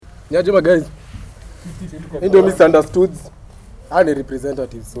Nyajima guys. Indo misunderstood. I'm a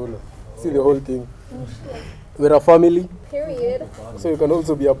representative solo. See the whole thing. We're a family. Period. So you can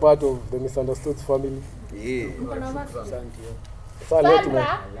also be a part of the misunderstood family. Yeah.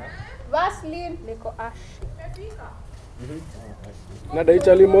 Sandra, Vaseline, niko Ash. Na dai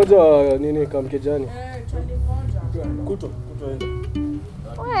chali moja nini Kam Kejani? Chali moja. Kuto.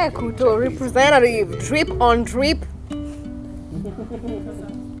 Oe Kuto, representative, drip on drip.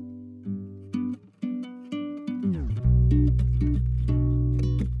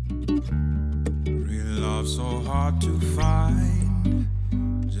 Real love so hard to find.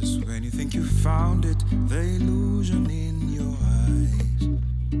 Just when you think you found it, the illusion in your eyes.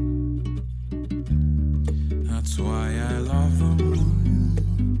 That's why I love the moon.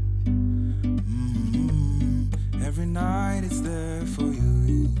 Every night it's there for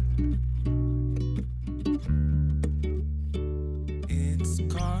you. It's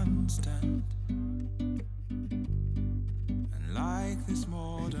constant. And like this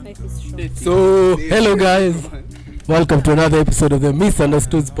modern So, hello guys. Welcome to another episode of the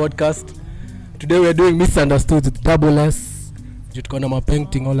Misunderstoods podcast. Today we are doing Misunderstoods with double S. Tuko na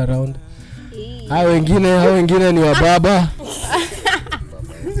painting all around. Hao wengine ni wababa.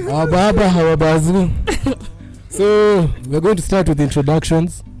 Wababa hawabazu. So, we are going to start with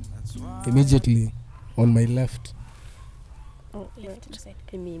introductions immediately on my left. Oh, left.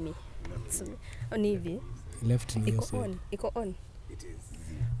 Mimi. Onivi. Left ni Iko on. Iko on. It is.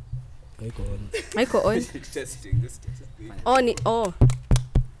 Iko on. Iko on. Testing. On. Oh.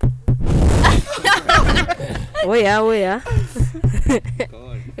 Oya.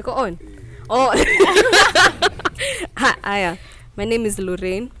 Iko on. Oh. Aya. My name is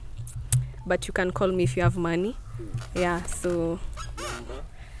Lorraine, but you can call me if you have money. Yeah, so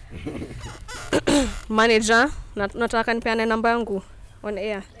manager, nataka nipeane namba yangu on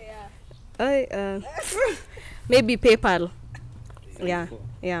air. Maybe PayPal. Yeah.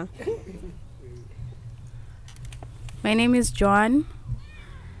 My name is Joan.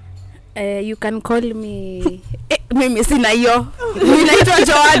 You can call me mimi sina hiyo. Mimi naitwa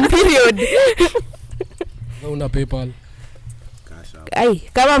Joan period. Una PayPal. Ai,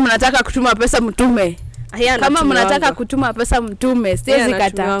 kama mnataka kutuma pesa mtume. Kama mnataka kutuma pesa mtume, siwezi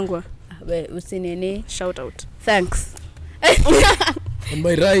kata. Wewe usinene. Shout out. Thanks. On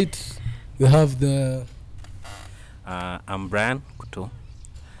my right, we have the I'm Brian Kuto.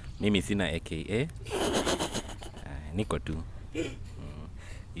 Mimi sina AKA. Niko tu.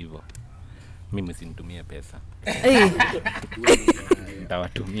 Hivyo. Mimi sinitumie pesa.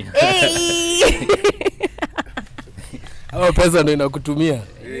 Nitawatumia. Hawa pesa ndio inakutumia.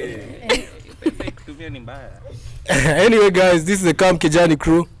 Pesa kutumia ni mbaya. Anyway guys, this is the Kam Kejani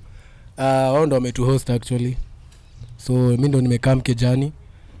Krew. Wao ndo wametu host actually. So mimi ndo nimekam Kejani.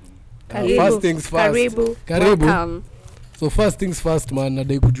 First things first. Karibu. Welcome. So first things first man,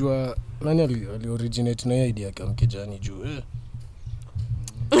 nadai kujua nani ali originate na idea ya Kam Kejani juu.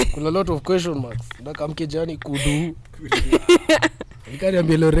 Kuna a lot of question marks. Na Kam Kejani kudu.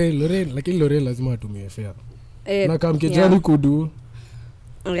 Nikaniambia Lorraine, lakini Lorraine lazima atumie fair. Na Kam Kejani kudu.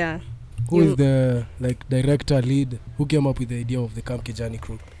 Yeah. Who is the director lead who came up with the idea of the Kam Kejani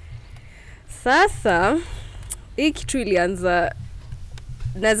Krew? Sasa hii kitu ilianza,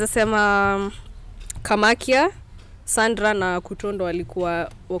 naweza sema Kamakia, Sandra na Kutondo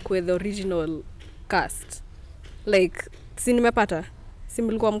walikuwa wakwe the original cast. Like si nimepata? Si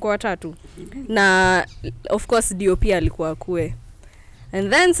mlikuwa mko watatu. Na of course DOP alikuwa kwe.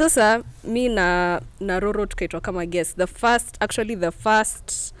 And then sasa mi na Roro tukaitwa kama guest. The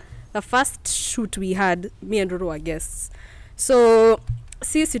first shoot we had, me and Roro were guests. So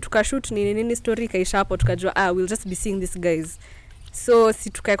sisi tukashoot nini story kaisha hapo, tukajua we'll just be seeing these guys. So si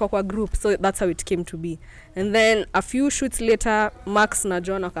tukaekwa kwa group, so that's how it came to be. And then a few shoots later, Max na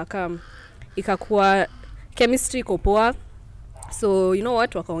John wakakam, ikakuwa chemistry iko poa. So you know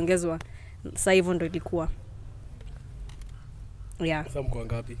what, wakaongezwa. Sasa hivyo ndo ilikuwa. Yeah. Sasa mko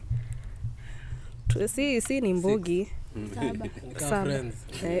ngapi? Si ni mbogi. Friends.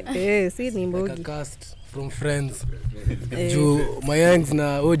 Si ni mbogi. Like a cast from friends. Juu Mayangs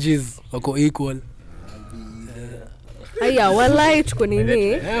na OGs wako equal. Aya, walai tuko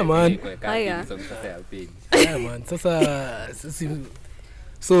nini? Yeah man. Aya. Yeah man. Sasa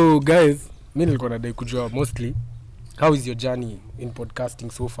so guys, mimi nilikuwa nadai kujua mostly how is your journey in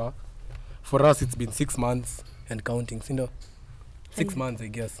podcasting so far? For us it's been 6 months and counting, you know. 6 months I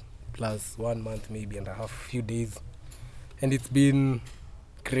guess, plus 1 month maybe and a half, few days. And it's been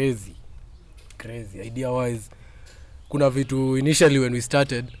crazy. Idea wise, kuna vitu initially when we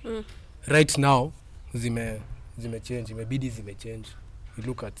started, right now zime change, imebidi zime change. we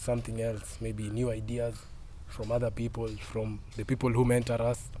look at something else, maybe new ideas from other people, from the people who mentor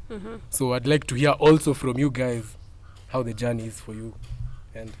us. So I'd like to hear also from you guys how the journey is for you.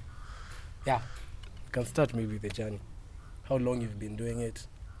 And yeah, you can start maybe with the journey. How long you've been doing it,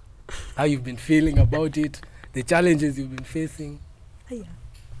 how you've been feeling about it, the challenges you've been facing.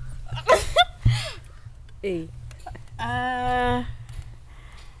 Hey.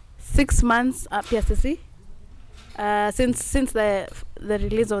 6 months PSC. Since the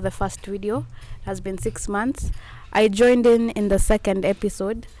release of the first video has been 6 months. I joined in the second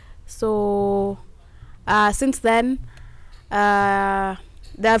episode. So since then, there are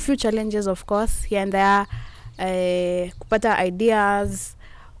a few challenges, of course, here and there. Kupata ideas,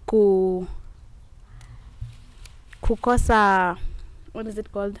 kukosa, what is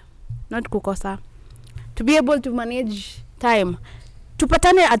it called? Not kukosa. To be able to manage time.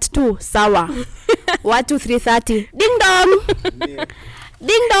 Tupatane at 2, sawa. 3:30. Ding dong.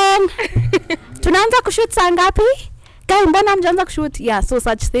 Ding dong. Tunaanza kushoot saa ngapi? Guy, mbona mjaanza kushoot? Yeah, so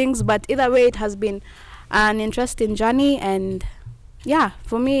such things. But either way, it has been an interesting journey. And yeah,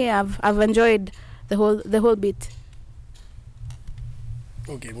 for me, I've enjoyed the whole bit.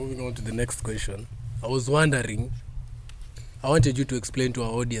 Okay, moving on to the next question. I was wondering, I wanted you to explain to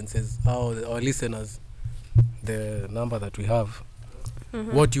our audiences, our listeners, the number that we have,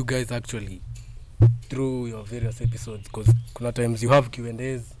 what you guys actually, through your various episodes, because kuna times you have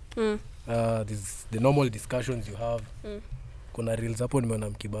Q&As, this the normal discussions you have, kuna reels hapo nimeona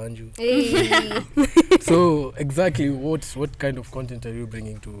mkibanju. So exactly what kind of content are you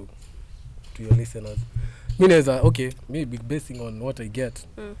bringing to your listeners? Okay, maybe basing on what I get,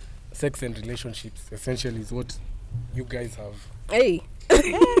 sex and relationships essentially is what you guys have. Hey.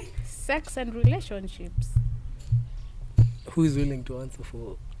 Sex and relationships. Who is willing to answer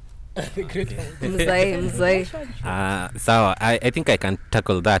for the great Mzai. So I think I can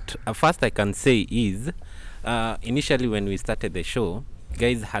tackle that. First I can say is, initially when we started the show,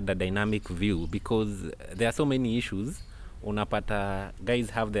 guys had a dynamic view because there are so many issues. Unapata guys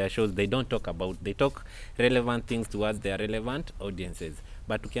have their shows, they talk relevant things towards their relevant audiences.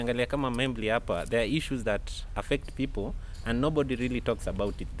 But ukiangalia kama Membley hapa, there are issues that affect people and nobody really talks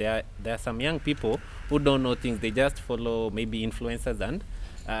about it. There are some young people who don't know things. They just follow maybe influencers and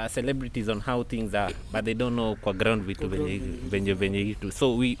celebrities on how things are, but they don't know kwa ground vitu venye.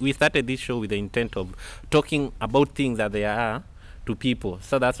 So we started this show with the intent of talking about things that they are to people.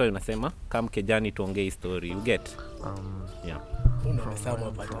 So that's why unasema Kam Kejani tuongee story. You get? Yeah.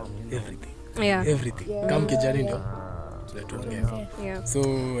 Everything. Yeah. Everything. Kam Kejani ndio. Yeah. So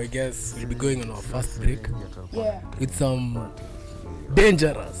I guess we'll be going on our first break with some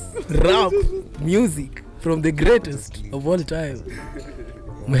dangerous rap music from the greatest of all time,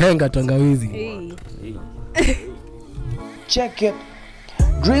 Mhenga Tangawizi. Check it.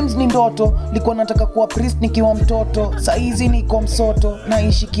 Dreams ni ndoto, liko nataka kuwa priest nikiwa mtoto. Saizi niko msoto,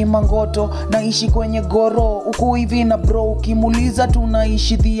 naishi kimangoto, naishi kwenye goro. Uku hivi na bro, ukimuliza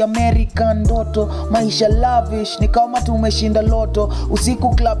tunaishi the American ndoto. Maisha lavish, ni kama tumeshinda loto.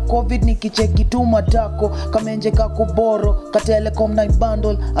 Usiku club covid nikicheki tu matako. Kamenje kakuboro, ka telecom na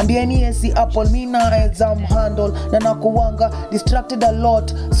bundle. Ambieni esi Apple, mina exam handle. Na nakuwanga, distracted a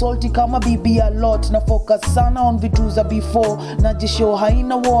lot. Salty kama bibi a lot. Na focus sana on vitu za before. Najishow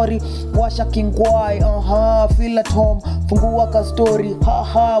haina worry, washa kingwai, feel at home, fungua ka story,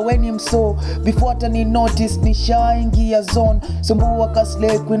 when him so, before tani notice, nishaingia zone, sumbua ka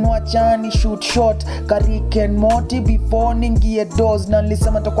slay queen, wachani shoot shot, Rick and Morty, before ningie doors, na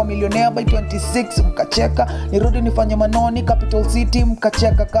nilisema nitakuwa millionaire by 26, mkacheka, nirudi nifanye manoni, Capital City,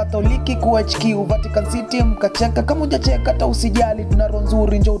 mkacheka, Katoliki QHQ, Vatican City, mkacheka, kama hujacheka hata usijali, tuna roho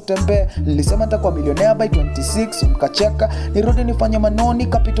nzuri njoo utembee, nilisema nitakuwa millionaire by 26, mkacheka, nirudi nifanye manoni,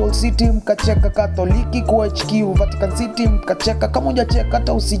 Capital City, mkacheka, Katoliki QHQ, Vatican City, mkacheka, kama hujacheka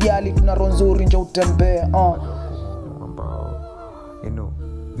hata usijali, tuna roho nzuri njoo utembee. About,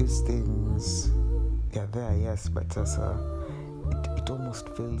 these things, they're there, yes, but it almost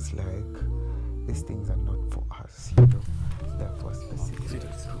feels like these things are not for us, they're for specific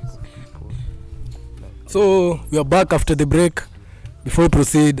people. So we are back after the break. Before we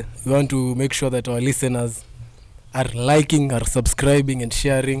proceed, we want to make sure that our listeners are liking, are subscribing and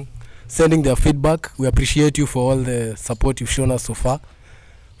sharing, sending their feedback. We appreciate you for all the support you've shown us so far.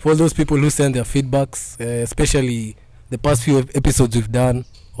 For all those people who send their feedbacks, especially the past few episodes we've done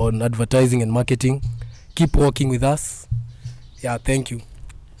on advertising and marketing, keep working with us. Yeah, thank you.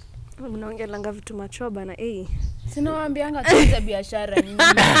 Mnaongelanga vitu machoba na Sinawaambianga tuanze biashara nini.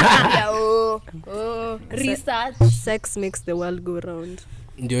 Research. Sex makes the world go round.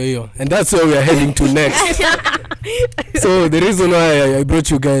 Ndio hiyo. And that's where we are heading to next. So the reason why I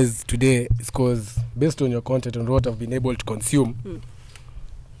brought you guys today is because based on your content and what I've been able to consume,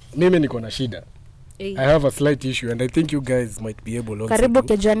 mimi niko na shida. Hey. I have a slight issue and I think you guys might be able also Karibu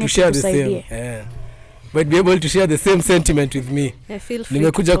Kejani to share the same. tukusaidie. Yeah. Might be able to share the same sentiment with me. I feel free.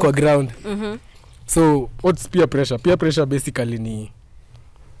 Nimekuja to kwa talk. ground. Mhm. So what's peer pressure? Peer pressure basically ni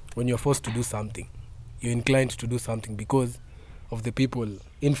when you're forced to do something. You're inclined to do something because of the people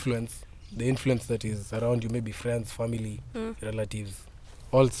influence, the influence that is around you, maybe friends, family, relatives,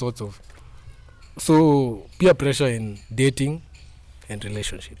 all sorts of. So peer pressure in dating and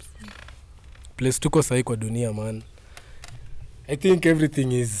relationships. Place tuko sahi kwa dunia, man. I think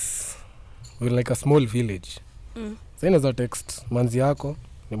everything is, we're like a small village. Sasa inaweza text manzi yako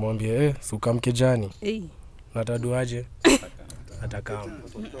nimwambie si Kam Kejani Hey. nataduaje atakam.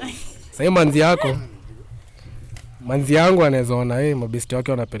 Sasa manzi yangu anaweza ona mabesti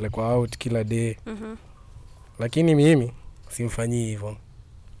wake wanapelekwa out kila day. Lakini mimi simfanyii hivyo.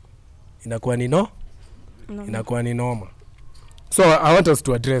 Inakuwa ni inakuwa ni noma. So I want us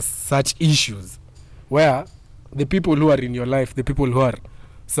to address such issues where the people who are in your life, the people who are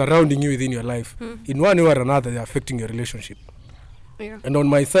surrounding you within your life, in one way or another, they are affecting your relationship. Yeah. And on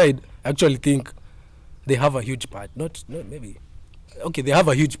my side, I actually think they have a huge part. Not maybe. Okay, they have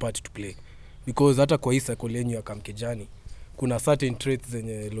a huge part to play. Because hata kwa hii cycle yenyu ya Kam Kejani, kuna certain traits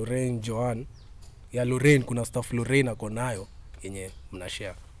zenye Lorraine, kuna stuff Lorraine ako nayo yenye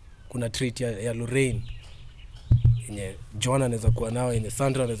mnashare. Kuna trait ya Lorraine yenye Joanna anaweza kuwa nayo, yenye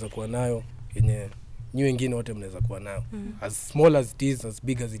Sandra anaweza kuwa nayo, yenye nyi wengine wote mnaweza kuwa nayo. As small as it is, as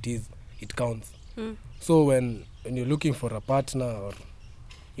big as it is, it counts. So when you're looking for a partner or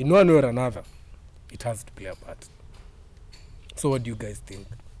in one way or another, it has to play a part. So what do you guys think?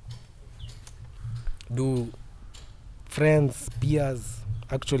 Do friends, peers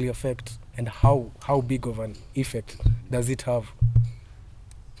actually affect, and how big of an effect does it have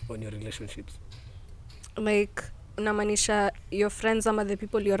on your relationships? Like unamaanisha your friends ama the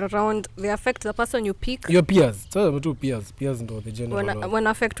people you're around, they affect the person you pick. Your peers. So two peers ndo the general. When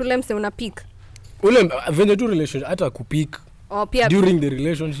affect ule mse una pick. Ule venye tu relationship hata kupick Pia during the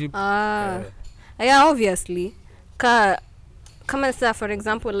relationship. Yeah, obviously. Kama say for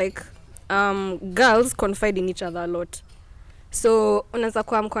example like girls confide in each other a lot. So unaweza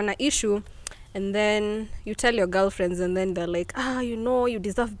kuwa mko na issue and then you tell your girlfriends and then they're like, you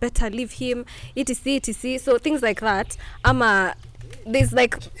deserve better, leave him, etc. So things like that. Ama there's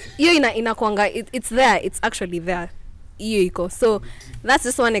like hiyo inakuanga it's there, it's actually there. Hiyo iko. So that's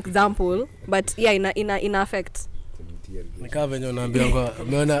just one example, but yeah, ina affect. Nikaa venye unaambia ngo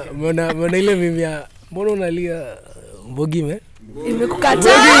umeona ile mimi ya mbona unalia mbogime?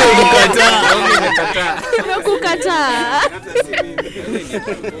 Imekukataa.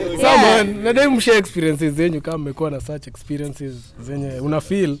 Someone nadai mshare experiences zenyu kama mmekuwa na such experiences zenye una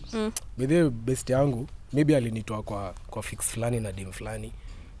feel with the best yangu maybe alinitoa kwa fix fulani na dim fulani,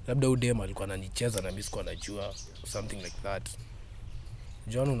 labda udem alikuwa ananicheza na mimi sikuwa najua, something like that.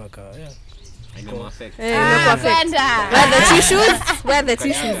 John unakaa Where the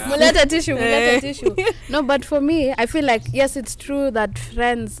tissues? Muleta tissue. No, but for me, I feel like, yes, it's true that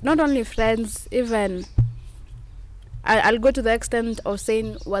friends, not only friends, even I'll go to the extent of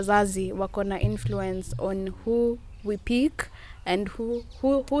saying wazazi wako na influence on who we pick and who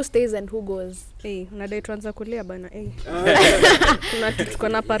stays and who goes. Unadai tuanza kulia bana. Tuko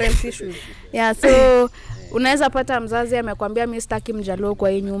na parent issues. Yeah, so unaweza pata mzazi amekwambia mimi sitaki mjaluo kwa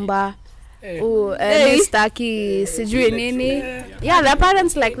hii nyumba. Mimi sitaki sijui nini. Yeah, the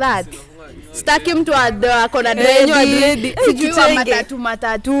parents like that. Sitaki mtu ako na dread, sijui wa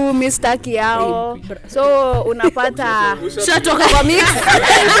matatu, mimi sitaki yao. So unapata shatoka kwa mix.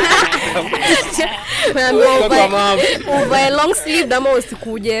 Over a long sleeve damo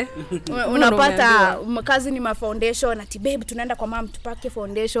usikuje. Unapata kazi ni ma foundation ati babe tunaenda kwa mom tupake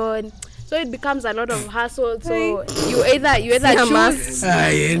foundation. So it becomes a lot of hassle. So you either choose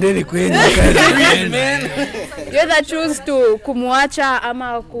endeni kwenye you either choose to kumwacha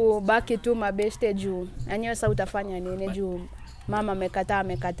ama kubaki tu mabeste juu. Anyo sasa utafanya nini juu mama amekataa.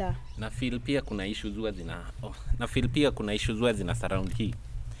 Na feel pia kuna issues zina surround hii.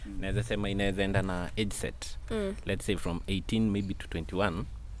 Naweza sema inaweza enda na age set. Let's say from 18 maybe to 21.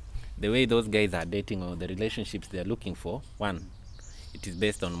 The way those guys are dating or the relationships they are looking for, one, it is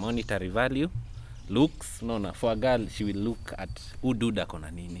based on monetary value, looks. No, for a girl, she will look at who dude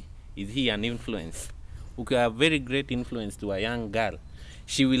akona nini. Is he an influence? Okay, a very great influence to a young girl.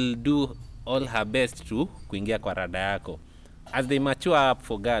 She will do all her best to kuingia kwa rada yako. As they mature up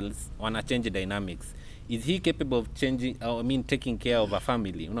for girls, wana change dynamics. is he capable of changing, I mean taking care of a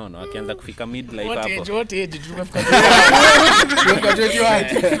family? Unaona akianza kufika midlife hapo. What age tumefika?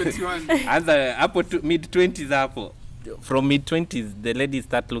 Anza hapo mid 20s hapo. From mid 20s the ladies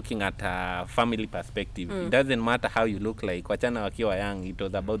start looking at a family perspective. It doesn't matter how you look like. Wachana wakiwa young, it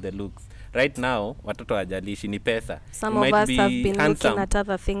was about the looks. Right now watoto hawajalishi ni pesa. Some of us have been looking at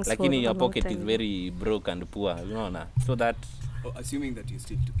other things for lakini your pocket time. is very broke and poor, unaona. So that assuming that you're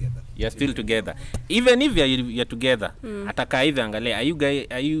still together. You're still together. Even if you're together, ataka hivi angalia,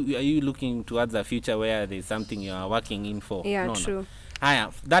 are you looking towards a future where there's something you are working in for? Yeah, no, true. No. Haya,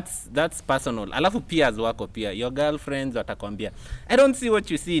 that's personal. Alafu peers wako pia, your girlfriends watakwambia, I don't see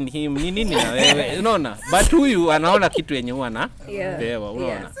what you see in him. Ni nini na wewe? Unaona? But huyu anaona kitu yenye huwa na pewa,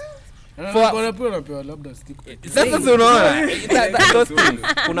 unaona? Kwa labda stick. Sasa unaona those things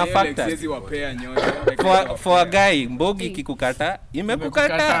kuna factors. For a guy mbogi kikukata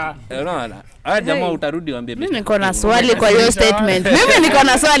imekukata, unaona. Jamaa utarudi waambie mimi niko na swali kwa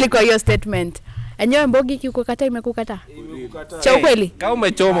hiyo statement. Enyewe mbogi kikukata imekukata. Cha ukweli? Kama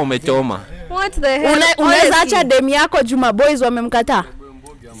umechoma. What the hell? Unaweza acha dem yako Juma boys wamemkataa?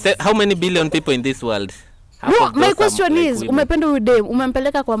 How many billion people in this world? No, my question is, umependa huyu dem,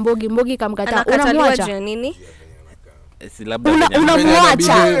 umempeleka kwa mbogi kamkataa, unamwacha nini?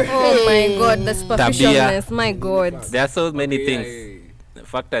 Unamwacha. Oh my god, the superficialness, my god. There are so many things.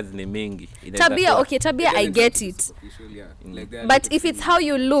 Factors ni mingi. Tabia I get it. But if it's how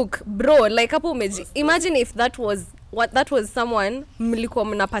you look, bro, like hapo imagine if that was someone mlikuwa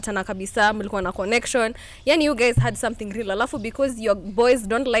mnapatana kabisa, mlikuwa na connection, yani you guys had something real, alafu because your boys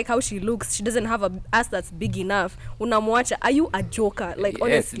don't like how she looks, she doesn't have a ass that's big enough, unamwacha. Are you a joker? Like yes,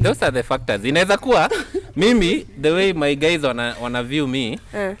 honestly, those are the factors. Inaweza kuwa mimi the way my guys wana view me,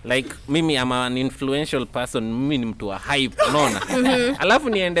 like mimi I'm an influential person, mimi ni mtu wa hype, unaona. Alafu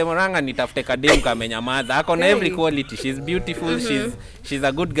niende Murang'a nitafute kadem kamenyamaza, ako na every quality, she's beautiful, she's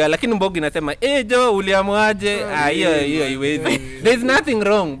a good girl, lakini mbogi nasema jo uliamwaje? Hiyo iwezi. There's nothing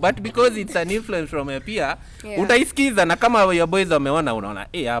wrong, but because it's an influence from a peer, utaisikiza, na kama your boys wameona, unaona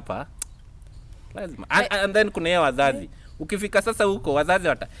hapa lazima. And then kuna ya wazazi. Ukifika sasa huko wazazi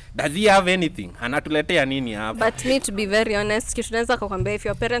does he have anything? Anatuletea nini hapa? But me, to be very honest, kitu naweza kukwambia, if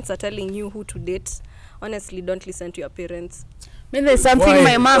your parents are telling you who to date, honestly don't listen to your parents. I mean, there's something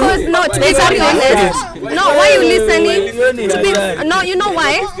my mom. No, to be very honest. No, why are you listening? No, you know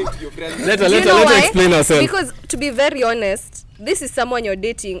why? Let her explain herself. Because to be very honest, this is someone you're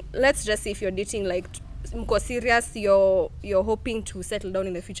dating. Let's just say if you're dating like mko serious, you're hoping to settle down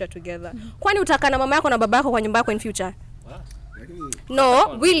in the future together. Kwani utaka na mama yako na baba yako kwa nyumba yako in future?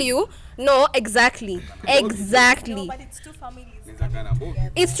 No, will you? No, exactly. No, but it's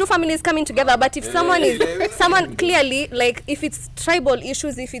two families coming together. But if someone clearly, like if it's tribal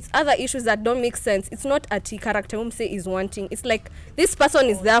issues, if it's other issues that don't make sense, it's not a character say is wanting. It's like this person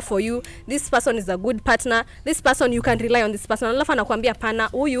is there for you, this person is a good partner, this person you can rely on this person. Alafu anakuambia pana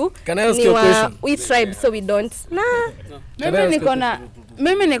huyu ni wa we tribe, so we don't.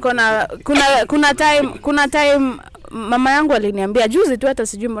 Mimi niko na kuna time mama yangu aliniambia juzi tu, hata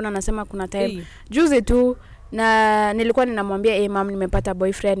sijui mbona anasema kuna time. Juzi tu na nilikuwa ninamwambia mom nimepata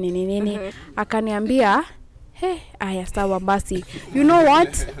boyfriend nini. Akaniambia aya sawa basi. You know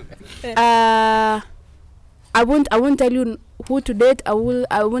what? I won't tell you who to date.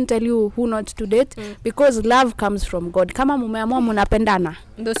 I won't tell you who not to date because love comes from God. Kama mumeamua mnapendana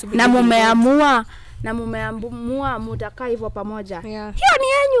na mumeamua mutakaa hivyo pamoja. Hiyo ni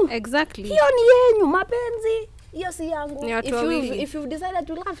yenu. Exactly. Hiyo ni yenu, mapenzi. Hiyo si yangu. If you've decided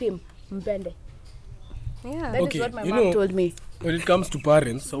to love him, mpende. Yeah. That is what my mom told me. When it comes to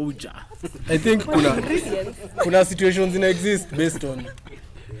parents, I think kuna situations in exist based on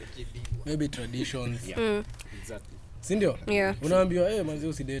maybe traditions. Exactly. Sindio? Yeah. Unaambiwa manzi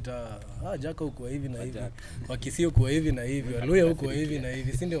usideta, Jaka huko hivi na hivi, Wakisii huko hivi na hivi, Waluya huko hivi na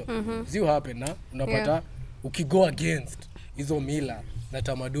hivi, sindio? Ziu happen na unapata ukigo against hizo mila na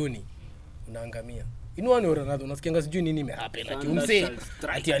tamaduni unaangamia. Inuani oranado unasikianga sijui nini imehappen ati umse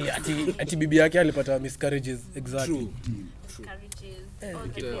ati bibi yake alipata miscarriages. Exactly.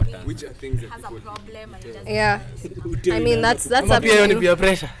 Which are things that has a problem and it doesn't. I mean that's a peer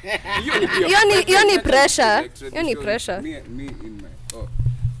pressure. You need pressure. You need pressure. Me in my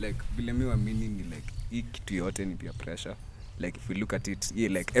like vile mi waamini ni like hii kitu yote ni peer pressure. Like if we look at it,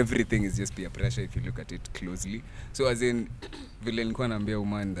 like everything is just peer pressure if you look at it closely. So as in vile nilikuwa naambia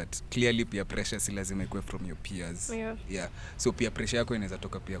woman that clearly peer pressure si lazima ikue from your peers. Yeah. So peer pressure yako inaweza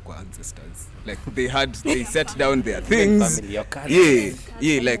toka pia kwa ancestors. Like they set down their things.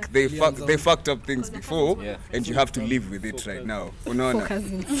 Like they fucked up things before and you have to live with it right now. Unaona?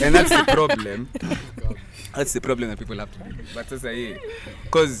 And that's the problem. That's the problem that people have to deal with. But sasa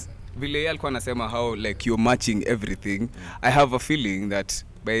because vile yeye alikuwa anasema how like you're matching everything, I have a feeling that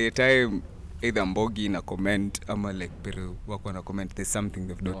by the time either Mbogi na comment ama like pero wako na comment, there's something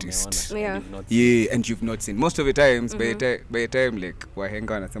they've noticed. Yeah, and you've not seen. Most of the times by the time like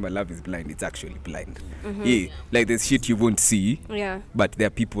wahenga wanasema love is blind, it's actually blind. Yeah, like there's shit you won't see, but there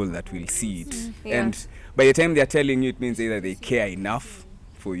are people that will see it. And by the time they're telling you, it means either they care enough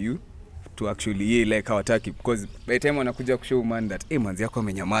for you to actually like hawataki, because by the time wanakuja kushow man that manzi yako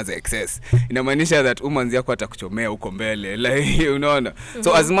amenyamaza excess, inamaanisha that manzi yako atakuchomea huko mbele, like unaona.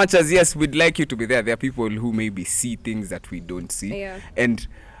 So as much as yes we'd like you to be there are people who maybe see things that we don't see, and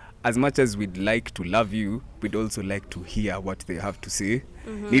as much as we'd like to love you, we'd also like to hear what they have to say.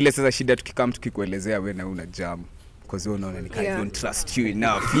 Ni ile sasa shida tukikam tukikuelezea wewe na una jam, because you know I don't trust you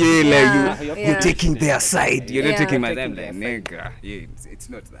enough. You're taking their side. You're not taking my time, like nigga. It's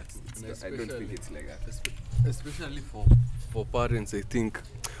not that. I don't think it's like that. Especially for parents, I think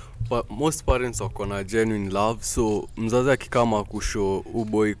most parents wako na genuine love. So mzazi akikama kushow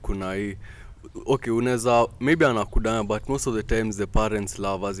uboy kuna hii, okay, unaweza maybe anakudana, but most of the times the parents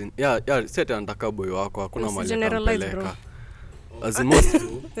love as in set anataka boy wako hakuna mali atampeleka. As in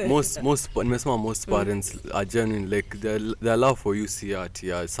most parents are genuine, like their love for you see at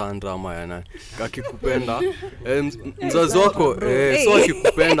ya Sandra ama yana akikupenda mzazi wako so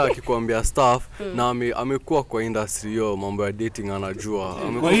akikupenda akikwambia stuff na amekuwa kwa industry hiyo mambo ya dating anajua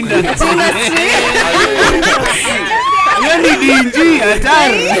amekuwa industry yani dinji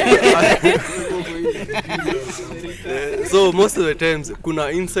hatari. So most of the times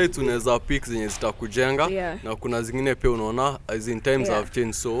kuna insights unaweza pick zenye zitakujenga na kuna zingine pia unaona as in times have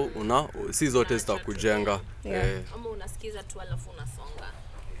changed, so si zote zitakujenga. Ama unasikiza tu alafu unasonga.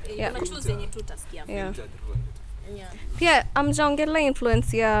 Una choose zenye tu utasikia. Pia amjaongelea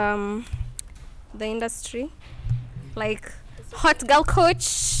influence ya the industry, like Hot Girl Coach,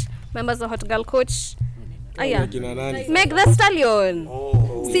 members of Hot Girl Coach. Meg the Stallion,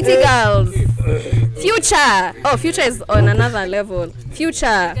 City Girls, Future. Oh, Future is on another level.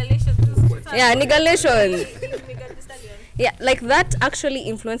 Future. Negation. Yeah, like that actually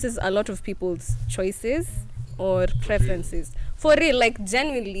influences a lot of people's choices or preferences. For real, like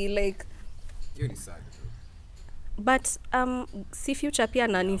genuinely, like. But see Future pia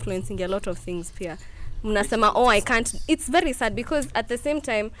na influencing a lot of things pia. Mnasema I can't. It's very sad because at the same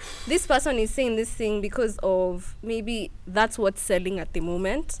time this person is saying this thing because of maybe that's what's selling at the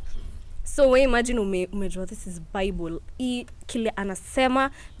moment. So we imagine umejua this is Bible, kile anasema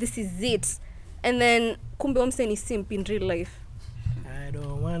this is it, and then kumbe umse ni simp in real life. I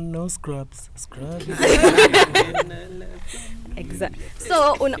don't want no scrubs. Exactly.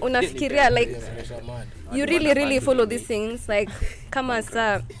 So unafikiria like you really follow these things, like kama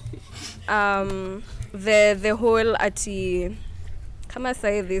sa the whole ati kama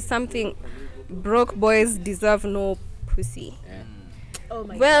say there's something broke boys deserve no pussy. Oh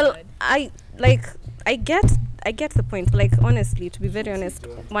my God. I get the point, like honestly, to be very honest,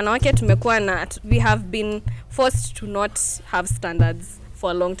 wanawake tumekuwa na we have been forced to not have standards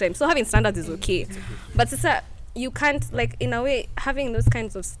for a long time, so having standards is okay, but sasa you can't, like in a way having those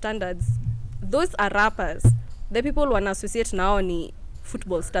kinds of standards, those are rappers, the people wana associate nao ni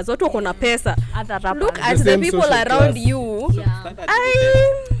football stars, watu wako na pesa. Look at the people around you.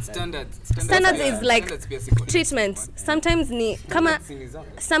 Standards is like treatment. Sometimes ni kama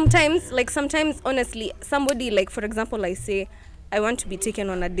sometimes honestly somebody, like for example I say I want to be taken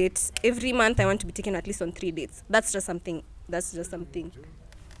on a date every month, I want to be taken at least on 3 dates. That's just something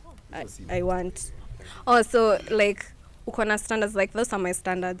I want. Also like uko na standards, like those are my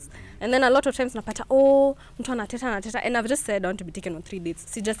standards, and then a lot of times napata mtu anateta, and I've just said I want to be taken on 3 dates.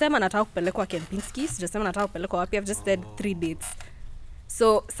 Sijasema nataka kupelekwa Kempinski, sijasema nataka kupelekwa wapi, I've just said 3 dates.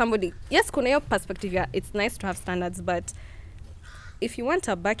 So somebody, yes, kuna hiyo perspective, yeah, it's nice to have standards, but if you want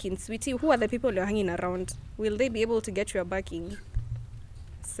a backing, sweetie, who are the people you're hanging around? Will they be able to get you a backing?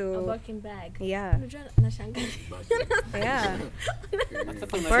 So a backing bag. Yeah. Yeah.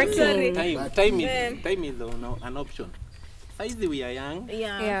 Time is an option. Saizi we are young,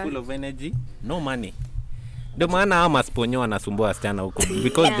 full of energy, no money. Ndio maana hao masponyo wanasumbua wasichana huko,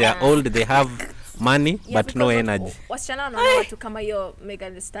 because they are old, they have money but no energy. Wasichana wanaona watu kama hiyo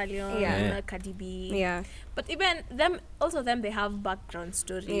Megan Thee Stallion, na Cardi B. Yeah. But even them they have background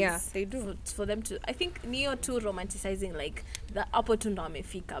stories. Yeah, they do. For them to, I think Neo too romanticizing like the hapo tu ndo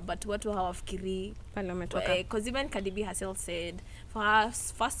amefika, but watu hawafikiri pale ametoka. Because even Cardi B herself said for her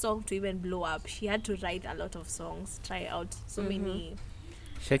first song to even blow up, she had to write a lot of songs, try out so many.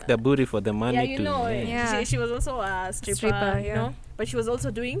 Shake the booty for the money. She was also a stripper, you know, but she was also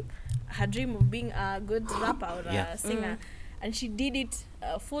doing her dream of being a good rapper or a singer, and she did it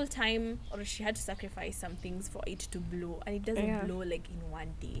full time, or she had to sacrifice some things for it to blow, and it doesn't blow like in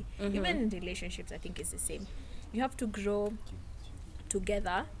one day. Even in relationships, I think it's the same. You have to grow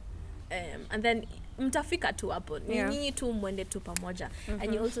together, and then mtafika tu hapo, nyinyi tu mwende tu pamoja,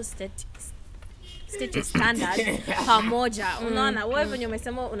 and you also state your standards pamoja. Unaona wewe venye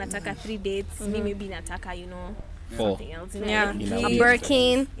umesema unataka 3 dates, mimi maybe nataka something else, a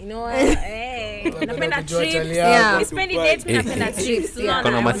Birkin, napenda trips, we spend dates, napenda trips,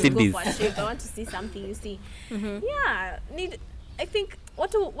 Kuna Mercedes. I want to see something, you see. I think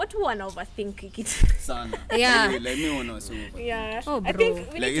watu wana overthink it sana. Like me wanna so. I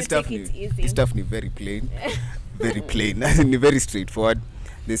think we need to take it easy. This stuff is very plain. Very plain. And very straightforward.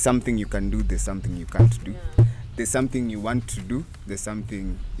 There's something you can do, there's something you can't do. There's something you want to do, there's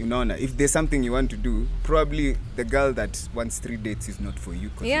something, if there's something you want to do, probably the girl that wants 3 dates is not for you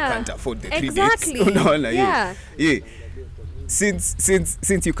because you can't afford the 3 dates.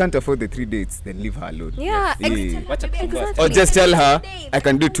 Since you can't afford the 3 dates, then leave her alone. Exactly. Or just tell her, I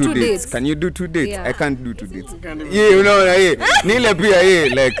can do 2 dates. Can you do 2 dates? I can't do 2 dates. Nile pia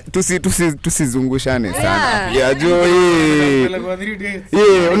like tusizungushane sana.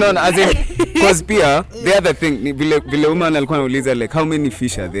 As in, cause pia the other thing vile woman alikuwa anauliza like how many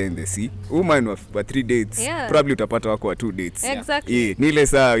fish are there in the sea? Woman wa 3 dates, probably utapata wako wa 2 dates. Exactly. Nile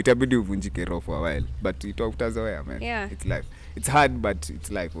saa itabidi uvunjike roho for a while, but utazoea man. It's life. It's hard, but it's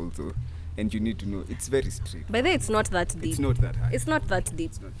life also, and you need to know it's very straight. By the way, it's not that deep. It's not that hard. It's not that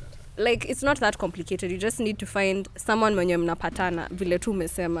deep. Like it's not that complicated. You just need to find someone mwenye mnapatana vile tu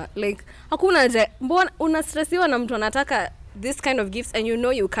umesema. Like hakuna mbona unastressiwa na mtu anataka this kind of gifts and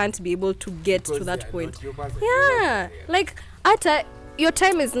you can't be able to get to that point. Like hata your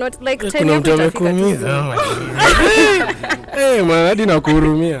time is not like time yako itafika. Man, hadi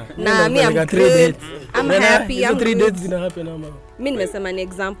nakuhurumia. Na mimi I'm good. I'm happy. I'm 3 dates zina happen ama. Mimi nimesema ni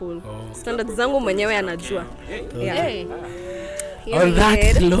example. Standards zangu mwenyewe anajua. On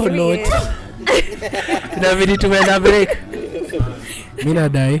that low note. Inabidi tumeenda break. Mimi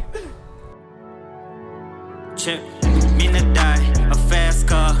nadai. Check. Mimi nadai a fast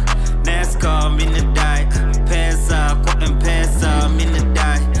car, NASCAR, mimi nadai pesa kwa M-Pesa, mimi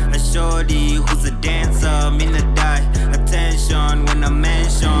nadai a shorty who's a dancer, mimi nadai attention when I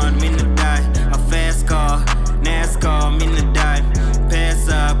mention, mimi nadai a fast car, NASCAR, mimi nadai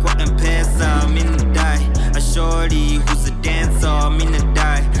pesa kwa M-Pesa, mimi nadai a shorty who's a dancer, mimi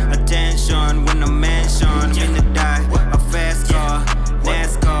nadai attention when I mention, mimi nadai a fast car,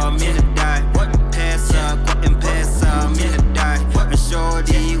 NASCAR, mimi nadai pesa kwa M-Pesa, mimi nadai a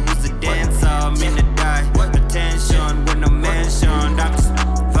shorty who's a dancer, mimi nadai attention when I mention. I'm just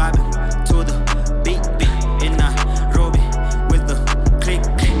vibing to the beat in Nairobi with the click,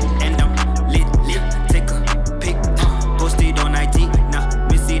 and I'm lit. Take a pic, post it on IG. Nah,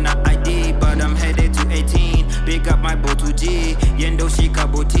 missing a ID, but I'm headed to 18. Pick up my boat to G, Yendo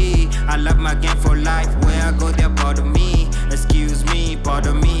Shikaboti. I love my game for life. Where I go, they're part of me. Excuse me,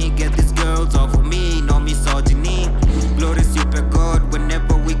 pardon me. Get these girls off of me. No misogyny. Glory super God.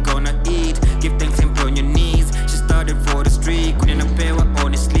 Whenever we gonna eat, give thanks and pray on your knees. She started for the street, couldn't pay her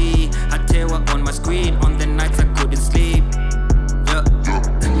honestly. I tell her on my screen on the nights I couldn't sleep.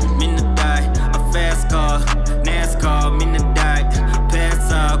 Minna die, a fast car, NASCAR. Minna die,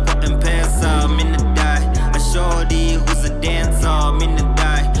 pesa, kwa M-Pesa. Minna die, a shorty who's a dancer. Minna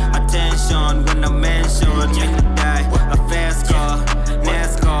die, attention when I mention. Minna die, a fast car,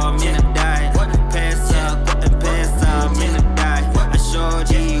 NASCAR. Minna die, pesa, kwa M-Pesa. Minna die, a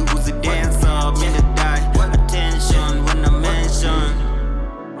shorty who's a dancer. Minna die, attention when I mention.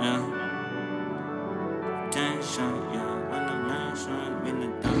 Attention, when I mention. Minna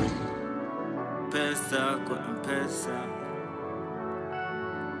die, pesa, kwa M-Pesa.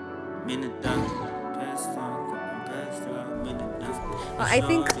 Minna die, pesa, kwa M-Pesa. Minna die. I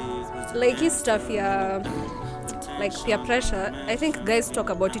think like his stuff like peer pressure, I think guys talk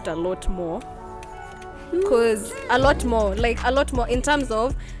about it a lot more. Cause a lot more in terms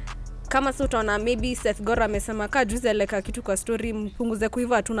of kama si utaona maybe Seth Gora amesema ka juzi aleka kitu kwa story mpunguze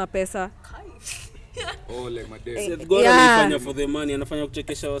kuiva hatuna pesa. Like my dad. Seth Gora anafanya for the money, anafanya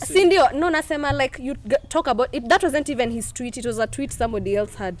kuchekesha wasi. Si ndio, no nasema like you talk about it, that wasn't even his tweet, it was a tweet somebody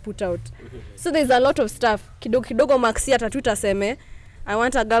else had put out. So there's a lot of stuff. Kidogo Maxi ata tweet aseme I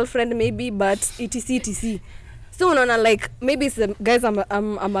want a girlfriend maybe but etc. So unaona like maybe some guys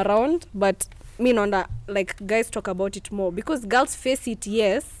I'm around, but me naona like guys talk about it more because girls face it,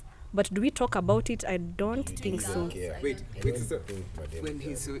 yes, but do we talk about it? I don't think so. Wait,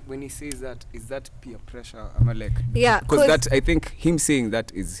 so when he says that, is that peer pressure? I'm like, Yeah, because that, I think him saying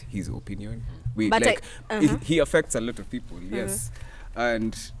that is his opinion. But like he affects a lot of people, yes,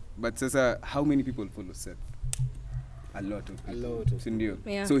 but Sasa, how many people follow Seth? A lot of people.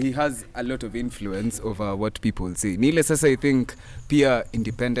 Yeah. So he has a lot of influence over what people say. Nile Sasa, I think peer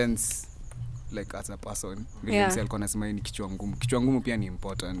independence, like as a person, alikuwa nasema ni kichwa ngumu. Kichwa ngumu pia ni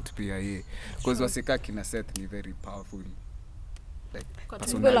important pia yeye, because waseka kina Seth ni very powerful, like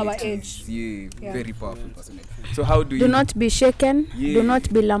people our age. Yeah, very powerful personality. So how do you Do not be shaken. Do not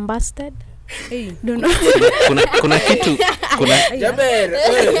be lambasted. Hey. Do not. kuna kitu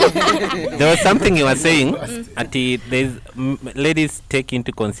there was something you were saying there's ladies take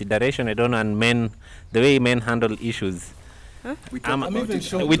into consideration, I don't know, and men, the way men handle issues. we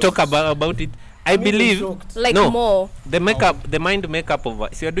talk about it. I believe like no, more the mind makeup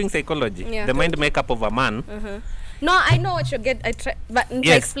of so you're doing psychology. The mind makeup of a man. No, I know what you get. I try, but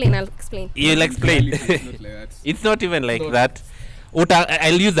Yes. I'll explain. You'll explain. It's not even like that.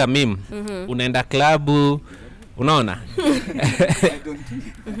 I'll use a meme. Unaenda klabu, unaona?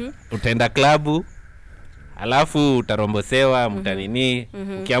 Utaenda klabu, alafu utarombosewa, mtanini.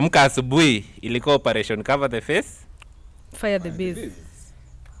 Ukiamka asubuhi, ilikuwa operation cover the face. Fire the bees.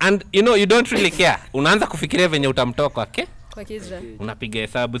 And you know, you don't really care. Unaanza kufikiria venye utamtoka, okay? Kwa kijra. Unapiga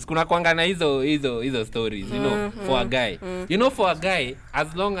hesabu. Kuna kuanga na hizo stories, you know, for a guy. You know, for a guy,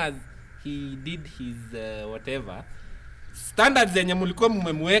 as long as he did his whatever, standards zenye mlikuwa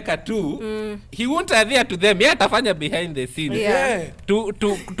mmemweka tu, he won't adhere to them. Yeye atafanya behind the scenes. Yeah.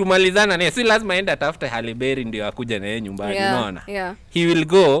 Tumalizana naye. Si lazima aende atafute Halle Berry ndio akuje na yeye nyumbani, unaona? Yeah. He will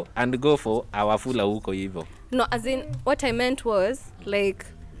go for awafula huko hivyo. No, as in what I meant was like,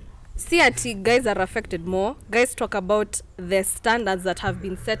 see ati guys are affected more. Guys talk about the standards that have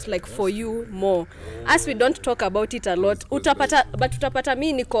been set like for you more. As we don't talk about it a lot. Utapata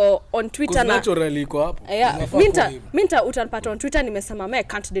mi niko on Twitter na naturally iko hapo. Yeah, minta utanipata on Twitter nimesema I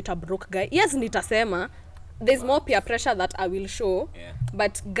can't date a broke guy. Yes, nitasema there's more peer pressure that I will show,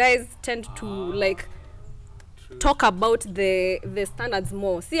 but guys tend to like talk about the standards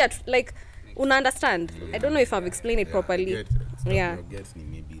more. See like una understand? I don't know if I've explained it properly.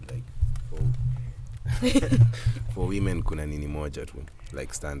 Maybe like for women kuna nini moja tu,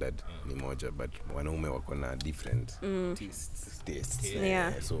 like standard ni moja, but wanaume wako na different tastes.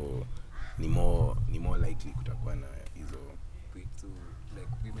 Yeah. So ni more likely kutakuwa na hizo like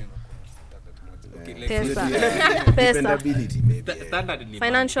women Pesa. dependability maybe.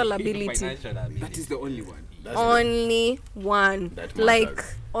 Financial ability. That is the only one. Only one. Like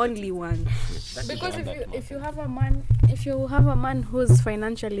only one. Because if you have a man who's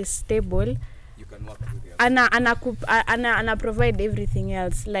financially stable, You can work with the ana provide everything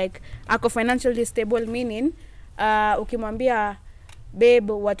else. Like ako financially stable, meaning ukimwambia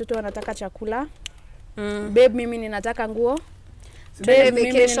babe watoto wanataka chakula, babe mimi ninataka nguo, babe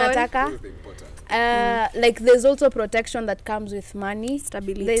mimi ninataka like there's also protection that comes with money,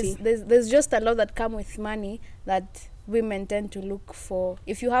 stability. There's just a lot that come with money that women tend to look for.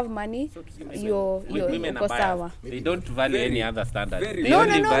 If you have money, you're sawa. They don't value any other standard. No.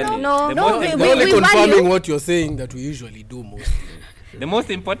 Only confirming what you're saying that we usually do mostly. The most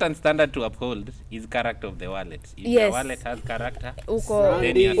important standard to uphold is character of the wallet. If Yes. the wallet has character,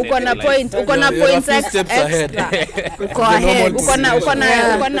 uko na points extra. Uko ahead. Uko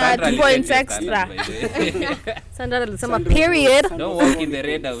na 2 points extra. Sandra alisema period. don't walk in the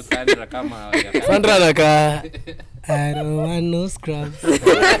red house, Sandra, kama Sandra naka I don't want no scrubs.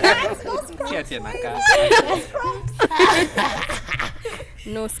 Kiache naka.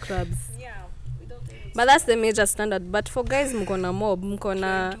 No scrubs. But that's the major standard. But for guys, mkona mob,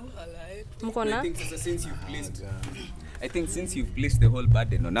 mkona. I think since you've placed the whole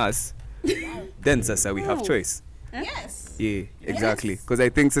burden on us, then Sasa we have choice. Yes. Yeah, exactly. Because I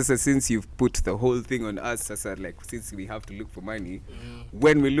think Sasa, since you've put the whole thing on us, Sasa, like since we have to look for money,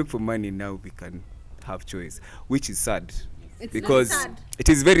 when we look for money now we can have choice, which is sad. Because sad. it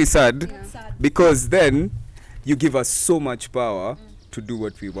is very sad, because then you give us so much power to do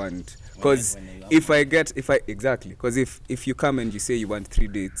what we want. Because if you come and you say you want 3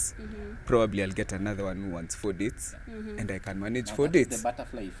 dates, probably I'll get another one who wants 4 dates, and I can manage 4 dates. The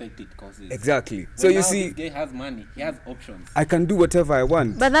butterfly effect it causes. Exactly. Well, So you now see, this guy has money, he has options. I can do whatever I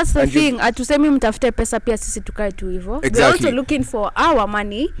want. But that's the And thing. Atusemi mtafute pesa pia sisi tukae tu hivyo. We're Exactly. also looking for our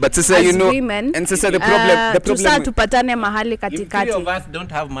money. But Sasa, as you know, women, and Sasa, the problem tusaa tupatane mahali If 3 katikati. of us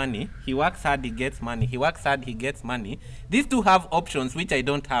don't have money, he works hard, he gets money. He works hard, he gets money. These two have options which I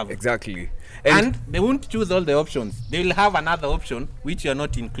don't have. Exactly. exactly. And they won't choose all the options. They will have another option which you're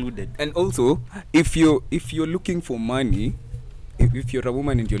not included. And also, if you're looking for money, if you're a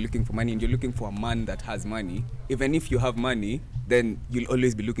woman and you're looking for money and you're looking for a man that has money, even if you have money, then you'll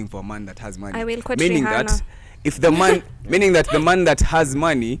always be looking for a man that has money. I will quote meaning Rihanna. that if the man, meaning that the man that has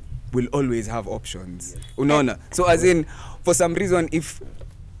money will always have options. Unaona? So as in, for some reason, if,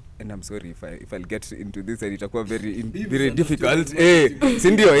 and I'm sorry if I'll get into this and itakuwa very difficult.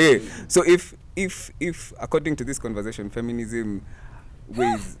 Sindio, So if according to this conversation, feminism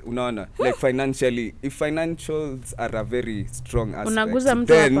ways, unaona, like financially, if financials are a very strong aspect,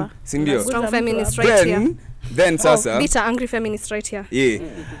 then sindio, strong feminist right here. Then sasa bitter angry feminist right here.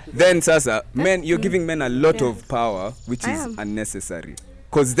 Then sasa men, you're giving men a lot of power which is unnecessary,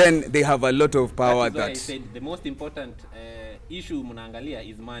 because then they have a lot of power. That is why I said the most important issue munaangalia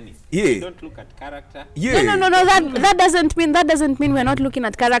is money. You don't look at character. No. That doesn't mean we're not looking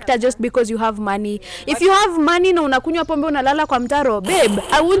at character just because you have money. If you have money na unakunywa pombe unalala kwa mtaro, babe,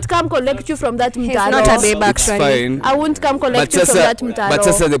 I won't come collect you from that mtaro. He's not a babe actually. Fine. I won't come collect you from that mtaro. But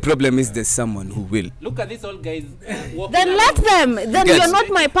sasa the problem is there's someone who will. Look at these old guys. Then let them. Then you're not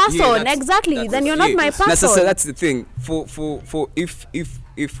my person. Exactly. Then you're not my person. Now, sasa, that's the thing. For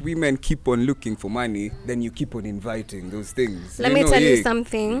if women keep on looking for money, then you keep on inviting those things. Let me tell you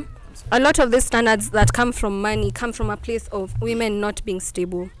something. A lot of the standards that come from money come from a place of women not being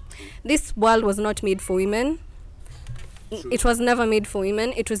stable. This world was not made for women. It was never made for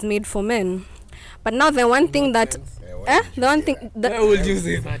women. It was made for men. But now the one thing that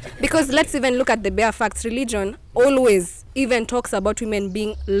because let's even look at the bare facts. Religion always even talks about women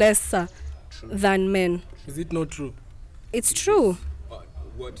being lesser than men. Is it not true? It's true.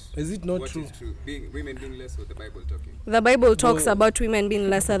 What is it not true? Is true? Women being less, or the Bible talking? The Bible talks about women being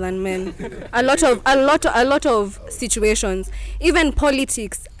lesser than men. a lot of situations, even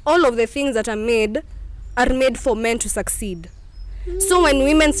politics, all of the things that are made for men to succeed. So when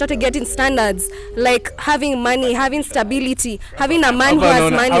women started getting standards like having money, having stability, having a man who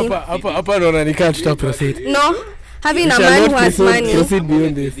has money. No. Having a man who has money.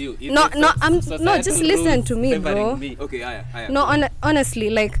 No, just listen to me, bro. Okay, No, honestly,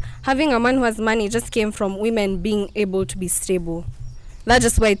 like having a man who has money just came from women being able to be stable. That's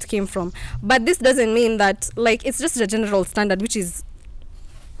just where it came from. But this doesn't mean that, like, it's just a general standard, which is.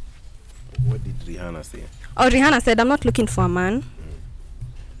 What did Rihanna say? Oh, Rihanna said, I'm not looking for a man.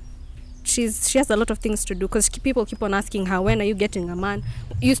 She has a lot of things to do because people keep on asking her, when are you getting a man?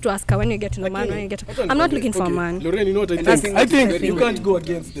 Used to ask her, when are you getting a man? When are you getting? I'm not looking for a man. Lorraine, you know what I think? I think you can't go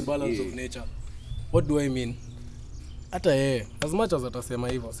against the balance of nature. What do I mean? Hata as much as atasema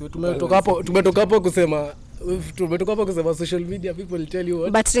hivyo. So tumetoka hapo kusema social media, people will tell you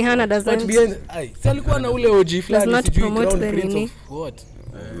what. But Rihanna doesn't. But behind, si alikuwa na ule OG fulani, does not promote the nini. What?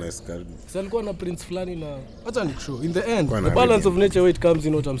 Si alikuwa na prince fulani na acha nikushow. In the end, the balance of nature, where it comes,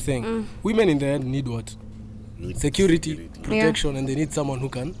 you know what I'm saying? Women in the end need what? Security, protection, and they need someone who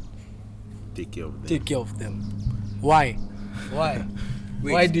can take care of them. Why?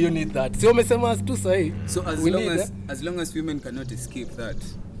 Why do you need that? So umesema tu sahi. So as long as women cannot escape that,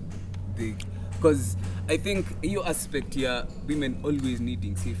 because I think your aspect here, women always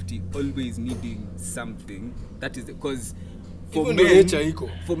needing safety, always needing something. That is because for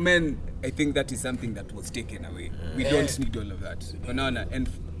men, I think that is something that was taken away. We don't need all of that. And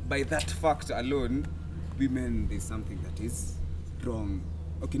by that fact alone, women, there's something that is wrong.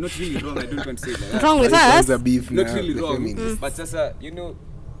 Okay, not really wrong. I don't want to say that. Wrong with us? Not really wrong. But sasa,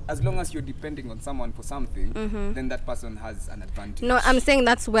 as long as you're depending on someone for something, then that person has an advantage. No, I'm saying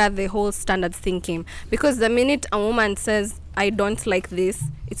that's where the whole standards thing came. Because the minute a woman says, I don't like this,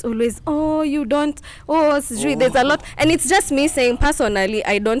 it's always, oh, you don't. Oh, there's a lot. And it's just me saying personally,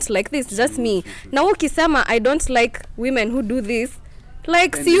 I don't like this. Just me. Now, ukisema, I don't like women who do this.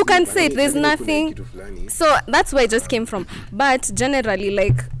 Like, see, you can say it. There's nothing. So that's where it just came from. But generally,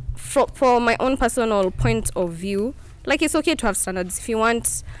 like, for my own personal point of view, like, it's okay to have standards. If you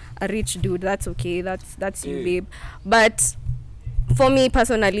want a rich dude, that's okay. That's you, babe. But for me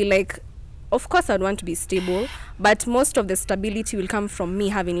personally, like, of course I'd want to be stable, but most of the stability will come from me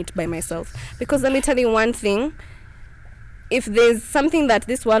having it by myself. Because let me tell you one thing. If there's something that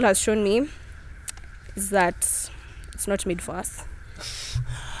this world has shown me, is that it's not made for us.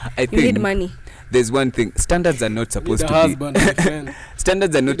 I think you need money. There's one thing. Standards are not supposed to be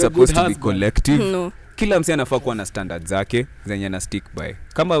standards are not supposed to be collective. No. Kila msee anafaa kuwa na standards zake zenye na stick by.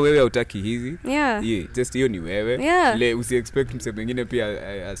 Kama wewe hautaki hizi, just hiyo ni wewe. Le usi expect msee mwingine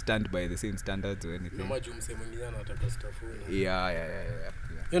pia stand by the same standards or anything. Mama msee mwingine anataka stuff. Yeah.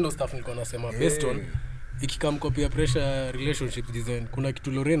 You know stuff nilikuwa nasema based on ikikam kwa peer pressure relationship design, kuna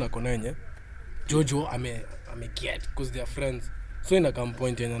kitu Lorena konenye Jojo ame get because they are friends. So ina come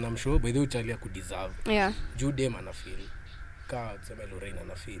point yenye namshow by the way uchalia ku deserve. Yeah. Jude man feel. Ka tuseme Lorena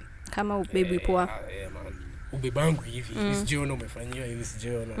na feel. Kama ubaby poa. Man. Ubebangu hivi. Isijiona umefanyiwa hivi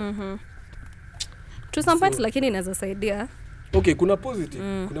sijiona. To some point lakini inaweza saidia. Okay, kuna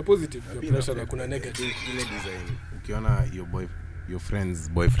positive. Kuna positive peer pressure na kuna negative. Ile design. Ukiona your friend's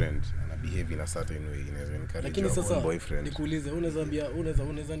boyfriend ana behave in a certain way, inaweza encourage lakini your sasa own boyfriend. Nikuulize, unaweza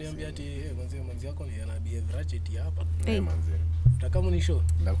niambia ati manzi yako ni ana behave ratchet hapa. Manzi. Utakama ni show?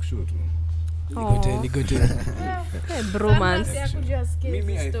 Ndakushow tu. Nigote. Bromance.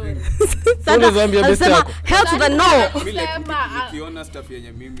 Mimi I think Unaweza best yako. Hell to the no. Nikiona stuff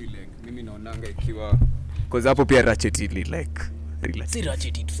yenye mimi naonanga ikiwa cause hapo pia ratchet like Si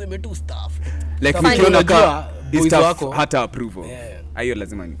ratchet, tuseme tu stuff. like nikiona ka stuff hata approval. Hiyo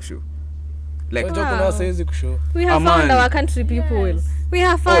lazima nikushow. Like kuna siwezi kushow. We have found our country people. We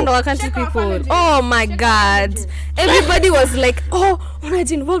have found our country people. Oh my god. Everybody was like, "Oh,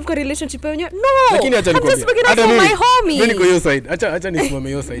 unaji involved kwa relationship yenyewe." No. Lakini acha nikwambie. I'm just speaking up for my homie. Mimi niko hiyo side. Acha nisimame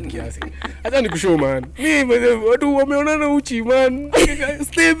hiyo side kiasi. Acha nikushow man. Mimi watu wameonana uchi man.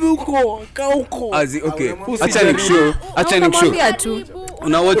 Stay huko, kaa huko. Okay. Acha nikushow.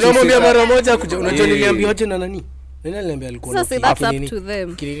 Unamwambia mara moja kuja. Unajua niliambia aje na nani? Nani aliniambia alikuwa Sasa that's up to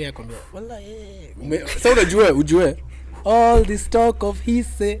them. Kilini akwambia, wallahi sasa ujue all this talk of he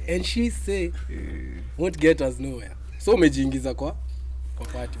say and she say won't get us nowhere. So umejiingiza kwa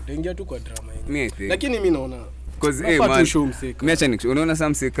party. Utaingia tu kwa drama yenyewe. Lakini mimi naona cause man, mimi acha nikushow. Unaona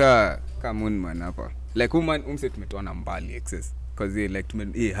some seka kama man hapa. Like woman umse tumetoana mbali excess. Cause like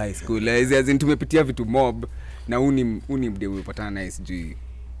high school as in tumepitia vitu mob na uni mde ulipatana naye sijui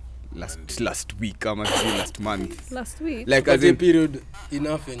last week ama last month. Last week. Like as a period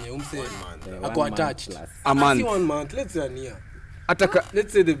enough yenye umse ako attached. A month. 1 month, let's say a year.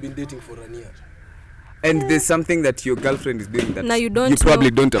 Let's say they've been dating for a year. And there's something that your girlfriend is doing that now you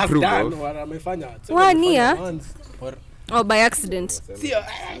probably don't approve of. 1 year? Or by accident.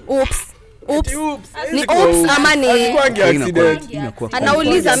 Oops. Ni oops ama ni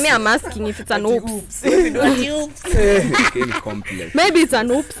anauliza me I'm asking if it's an oops. Maybe it's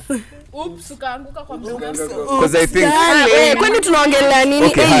an oops. Oops ukaanguka kwa mdomo. Because I think kwani tunaongelea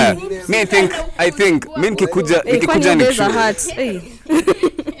nini? I think mimi nikikuja ni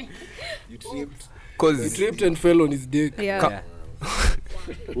Cause you tripped and fell on his dick. Yeah.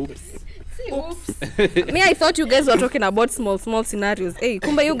 Oops. Me, I thought you guys were talking about small scenarios. Hey,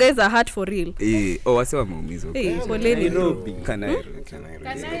 kumbe you guys are hurt for real. Wase wameumizwa. Hey, poleni.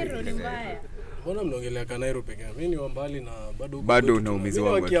 Kanairo ni mbaya. Mbona mnaongelea Kanairo pekee? Mimi ni wa mbali na bado unaumizwa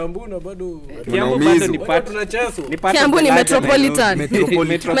wangu. Mimi Kiambu na bado tunachaso. Kiambu ni metropolitan.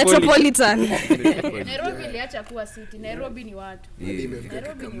 Metropolitan. Nairobi iliacha kuwa city. Nairobi ni watu.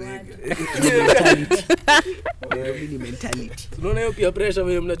 Nairobi ni mentality. Tunaona hiyo pia pressure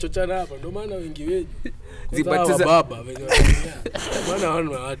wewe mnachochana hapa. Ndio maana wengi wenu zibatiza baba wenyewe. Bwana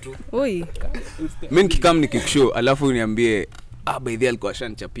wana watu. Oi. Mimi nikikam nikikushow alafu uniambie by the alikuwa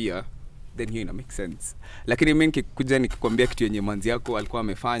shanchapia. Then hiyo ina make sense. Lakini mimi nikikuja nikikwambia kitu yenye manzi yako alikuwa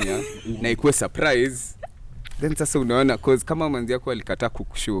amefanya na ikuwe surprise, then sasa unaona cause kama manzi yako alikataa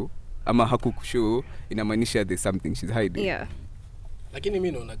kukushow ama hakukushow inamaanisha there's something she's hiding. Yeah. Lakini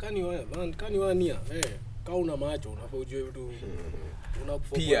mimi naona kani wewe nia kama una macho unafaa ujue vitu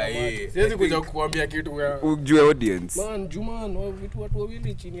pia siwezi kuja kukuambia kitu ujue audience. Man Juman vitu watu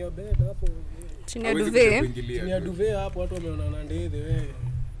wawili chini ya bed hapo. Chini ya duvet. Chini ya duvet hapo watu wameonana ndethe wewe.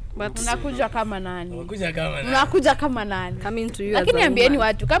 But unakuja kama nani? Unakuja kama nani? Coming to you. Lakini ambieni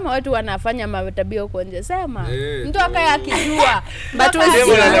watu kama watu wanafanya matabia huko nje sema. Mtu akaya akijua. But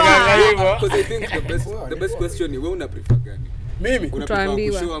because I think the best question ni wewe una prefer gani? Mimi una prefer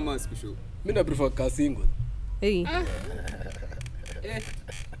kushow ama sikushow? Mimi na prefer ka single. Hey.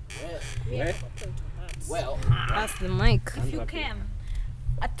 Well, pass the mic. If you can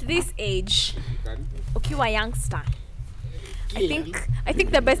at this age ukiwa youngster I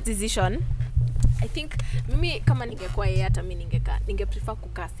think the best decision mimi kama ningekuwa yeye hata mimi ninge prefer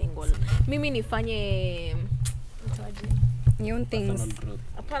kukaa single. Mimi nifanye new things.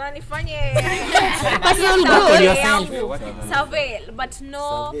 Hapana nifanye personal growth. Survey but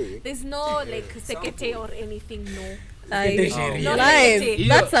no there's no like secretary or anything no. Lie.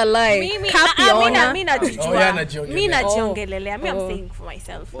 That's a lie. Mimi najiongelelea. I'm saying for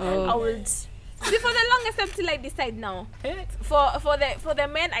myself. I would for the longest time till I decide now. For the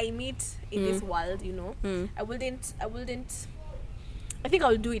men I meet in this world, you know, I wouldn't I think I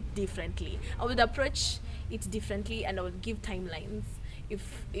would do it differently. I would approach it differently and I would give timelines.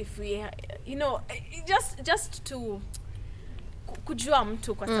 if we just to kujua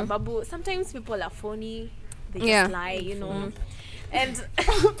mtu kwa sababu sometimes people are phony, they just lie, and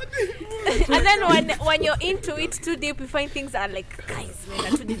and then when you're into it too deep, you find things are like, guys, man,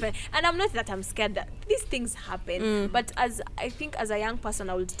 are too different. And I'm not that I'm scared that these things happen, but I think as a young person,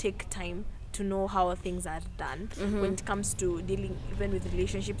 I would take time to know how things are done when it comes to dealing even with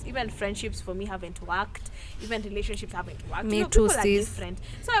relationships. Even friendships for me haven't worked. Even relationships haven't worked. Me too, people are different.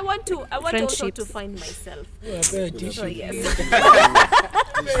 So I want also to find myself. So yes.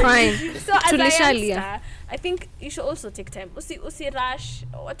 Fine. So as a youngster, I think you should also take time. Usi rush.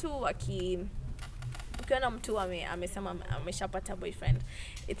 Watu ukiona mtu amesema ameshapata boyfriend,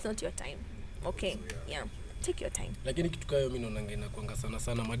 it's not your time. Okay? Yeah. Take your time. Lakini kitu kayo mimi naona inakuanga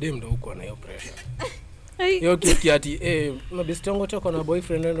sana madem ndo huko na hiyo pressure. Hiyo kiati una best yangu chako na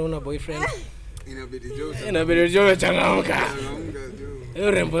boyfriend na una boyfriend. Inabidi joto changamka.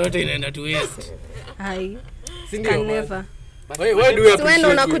 Hiyo rembo yote inaenda to waste. Hai. Can never. Why do you appreciate? So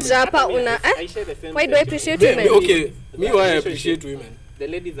unakuja hapa why do I appreciate women? Okay, me why I appreciate women. The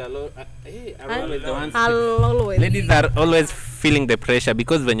ladies are always the ones. Ladies are always feeling the pressure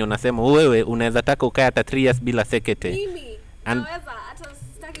because when unasema wewe unaweza taka ukae hata 3 years bila secretary. And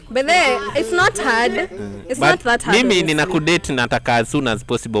but then it's not hard. It's not that hard. Mimi nina kudate nataka as soon as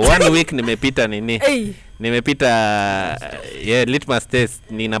possible. 1 week nimepita nini? Nimepita litmus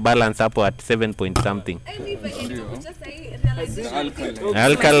test nina balance hapo at 7 point something.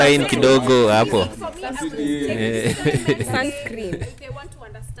 Alkaline kidogo hapo. Sunscreen. If they want to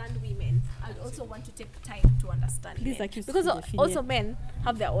understand women, I also want to take time to understand men. Because also men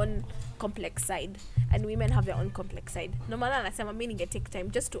have their own complex side and women have their own complex side. No matter anasema mimi ninge take time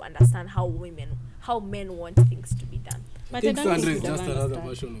just to understand how men want things to be done. But Sandra is just another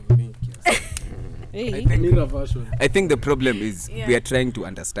version of me. I think the problem is we are trying to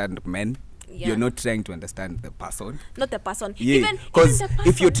understand men. Yeah. You're not trying to understand the person. Not the person. Yeah. Because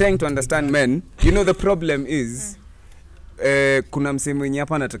if you're trying to understand men, the problem is kuna msemo mwenye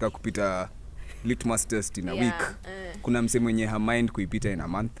hapa anataka kupita litmus test in a week. Kuna msemo mwenye ha mind kuipita in a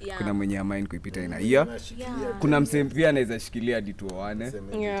month. Kuna mwenye ha mind kuipita in a year. Kuna msemo pia anaweza shikilia hadi tuoane.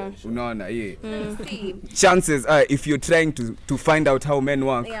 Unaona chances are if you're trying to find out how men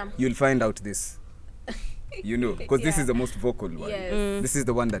work, you'll find out this. Because this is the most vocal one. Yes. This is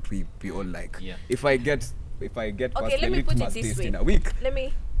the one that we all like. If I get past the litmus test in a week, let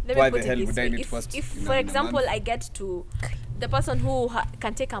me why put the hell it would this I way. need first? If for example I get to the person who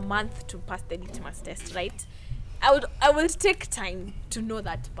can take a month to pass the litmus test, right? I will take time to know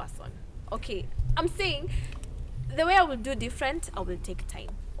that person. Okay, I'm saying the way I will do different. I will take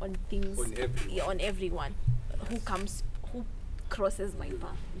time on things on everyone who crosses my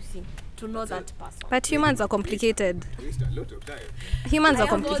path. You see, to know that person. But humans are complicated. Humans are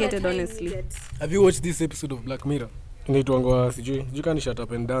complicated, honestly. Have you watched this episode of Black Mirror? Inaitwa sijui can shut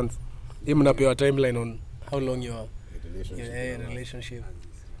up and dance. Mnapewa timeline on how long you are in a relationship.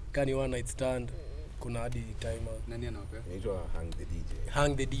 Can you one night stand? Kuna hadi timer. Nani anapewa? Inaitwa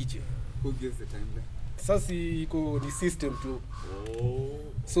Hang the DJ. Who gives the timeline? Sasa iko ni system tu.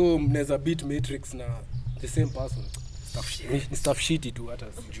 So mnaweza beat matrix na the same person. Stuff shitty tu hata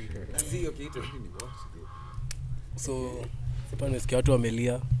sijui. So hapana sikia watu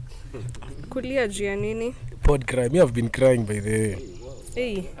wamelia. Kulia juu ya nini? Pod cry. Me have been crying by the way.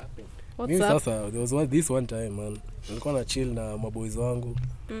 Hey. What's up? Sasa there was this one time man. Nilikuwa na chill na maboys wangu.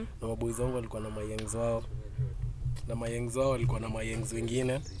 Na maboys wangu walikuwa na mayengs wao. Na mayengs wao walikuwa na mayengs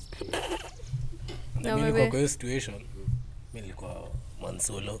wengine. Na mimi nilikuwa kwa hiyo situation. Mimi nilikuwa man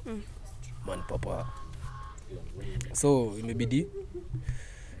solo. Man papa. So imebidi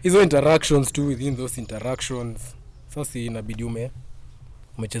hizo interactions too, within those interactions sasa inabidi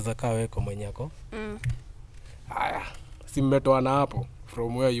umecheza kawe kwa mwenyako. Haya, si mmetoana hapo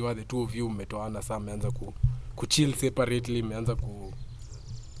from where you are the two of you, mmetoana sasa mmeanza kuchill separately, mmeanza ku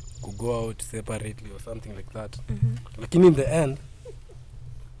go out separately or something like that. Lakini in the end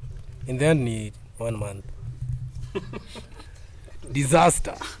ni 1 month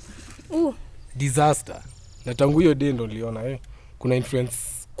disaster. Na tangu hiyo day ndo niliona kuna influence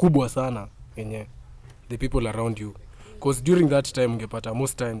kubwa sana yenye the people around you, because during that time ungepata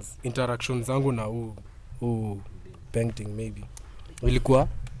most times interactions zangu na painting maybe ilikuwa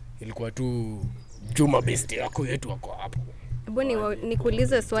tu Juma best yako yetu wako hapo. Hebu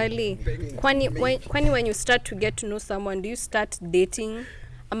nikuulize swali, kwani when you start to get to know someone, do you start dating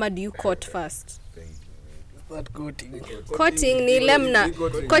ama do you court first? Courting ni ile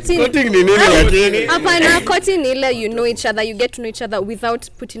courting ni nini lakini? Hapana, courting ni ile you know each other, you get to know each other without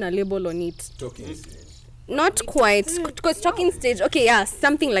putting a label on it. Not quite, because talking stage, okay, yeah,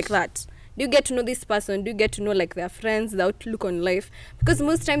 something like that. Do you get to know this person? Do you get to know like their friends, the outlook on life? Because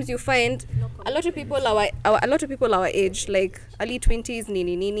most times you find a lot of people our age, like early 20s,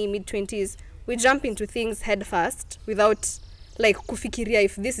 mid 20s, we jump into things head first without like kufikiria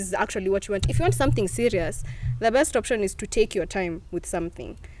if this is actually what you want. If you want something serious, the best option is to take your time with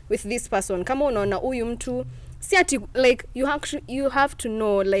something, with this person. Kama unaona huyu mtu, si ati like you have to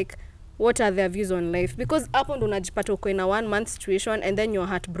know like what are their views on life, because hapo ndo unajipata uko in a 1 month situation and then you're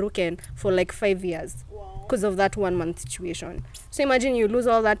heartbroken for like 5 years because of that 1 month situation. So imagine you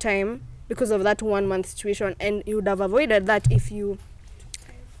lose all that time because of that 1 month situation, and you would have avoided that if you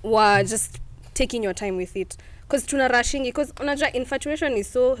were just taking your time with it. Because tuna rushing, because unajua infatuation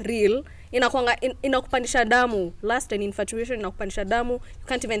is so real, inakupandisha damu. Last and infatuation inakupandisha damu, you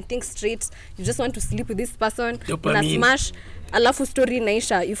can't even think straight, you just want to sleep with this person, una smash, alafu story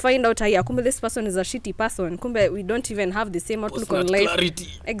inaisha, you find out haya kumbe this person is a shitty person, kumbe we don't even have the same outlook on life. Clarity.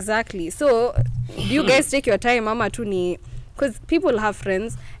 Exactly. So do you guys take your time ama tu ni, because people have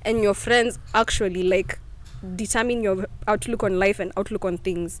friends and your friends actually like determine your outlook on life and outlook on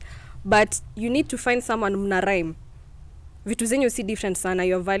things, but you need to find someone mna rhyme. Vitu zenyu si different sana,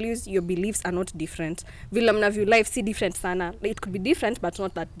 your values, your beliefs are not different. Vile mna view life si different sana. It could be different but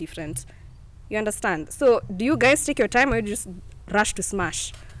not that different. You understand? So do you guys take your time or you just rush to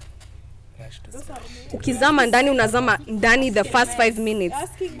smash? Ukizama ndani unazama ndani the first 5 minutes.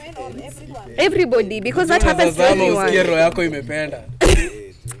 Asking men or everyone? Everybody, because that happens to everyone. Usikie yako imependa.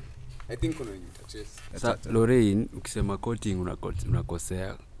 I think kuna touches. Sa Lorraine, ukisema courting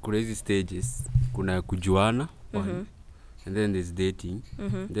unakosea. Kuna hizi stages, kuna kujuana, and then there's dating,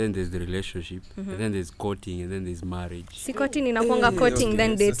 then there's the relationship, and then there's courting, and then there's marriage. Si courting inakuanga courting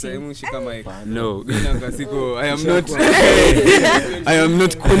then dating. No. I am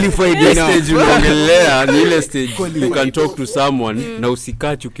not qualified enough. Stage unaongelea ni ile stage you can talk to someone na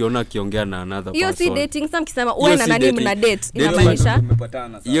usikache ukiona akiongea na another person. Hiyo si dating, some kisema wewe na nani mna date, inamaanisha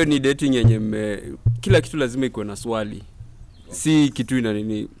hiyo ni dating yenye kila kitu lazima iko na swali. Si kitu ina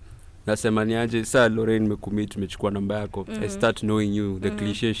nini. Nasema ni aje saa Lorraine mecommit, tumechukua namba yako, I start knowing you, the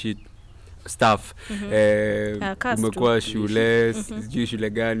cliché shit stuff. Umekuwa shule, sijui shule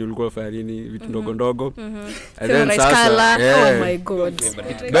gani, ulikuwa unafanya nini, vitu ndogo ndogo. And then sasa oh my god.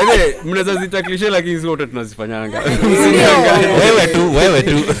 Bebe, mnaweza zita cliché lakini sio wote tunazifanyanga. Wewe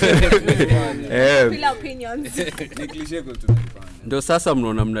tu. Bila opinions. Ni cliché kwa tunafanya. Ndio sasa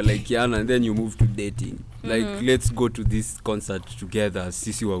mnaona mnalikeana and then you move to dating. Like let's go to this concert together,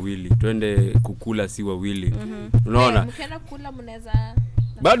 sisi wawili twende kukula si wawili. Unaona mkienda kula mnaweza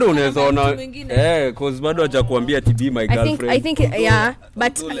bado unaweza ona cause bado hajakuambia to be my girlfriend. I think yeah,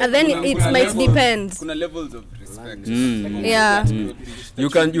 but then it might depend. Kuna levels of respect. Yeah. You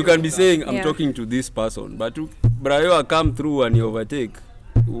can be saying I'm talking to this person, but Brayo come through and you overtake.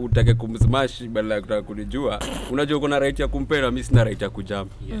 Utake kumsmash badala ya kutaka kunijua. Unajua uko na right ya kumpenda, mimi sina right ya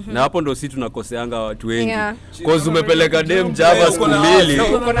kujump. Na hapo ndo sisi tunakoseanga watu wengi. Cause umepeleka dem Java siku mbili.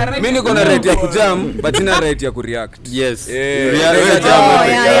 Mimi niko na right ya kujump but sina right ya kureact. Yes. React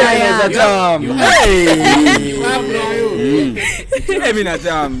jump. Mimi na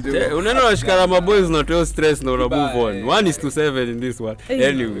jump. Unaona washikara maboys na toyo stress na una move on. 1:7 in this one.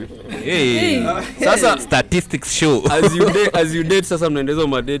 Anyway. Sasa statistics show as you date sasa mnaendelea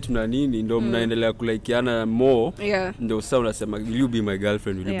madate na nini ndio mnaendelea kulaikiana more. Ndio sasa unasema will you be my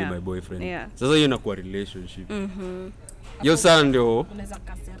girlfriend, will you be my boyfriend. Sasa hiyo inakuwa relationship. Hiyo sasa ndio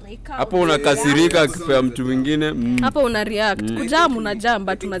hapo unakasirika akipea mtu mwingine. Hapo una react. Kujam una jam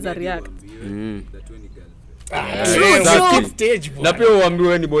but unaza react. Na pia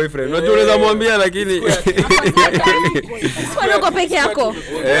uambiwe ni boyfriend. Unajua unaweza mwambia lakini sio uko peke yako.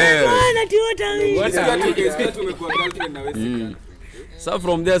 So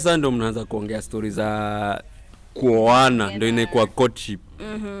from there sasa ndo mnaanza kuongea stories za kuoana, ndio inakuwa courtship.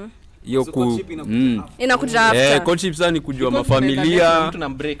 Hiyo inakuja after. Courtship sasa ni kujua mafamilia, mtu na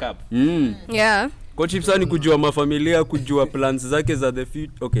break up. Courtship sasa ni kujua mafamilia, kujua plans zake za the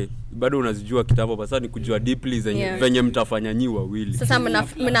future. Okay, bado unazijua kitambo, sasa ni kujua deeply venye mtafanya nyi wawili. Sasa mna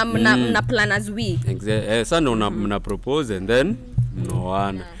plan as we. Exactly. Sasa ndo mna propose and then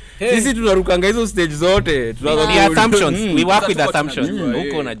mnaoana. Sisi tunarukanga hizo stage zote. The assumptions. We work with assumptions.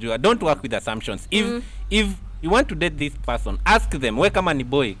 Huko unajua. Don't work with assumptions. If you want to date this person, ask them. We kama ni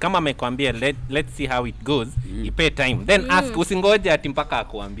boy, kama amekwambia let's see how it goes, ipe time. Then ask, usingoje ati mpaka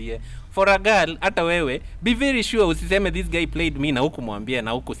akuambie. For a girl, hata wewe, be very sure usiseme this guy played me na huku mwambie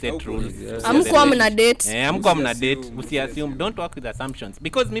na huku set rules. Amko mna date. Usiassume. Don't work with assumptions.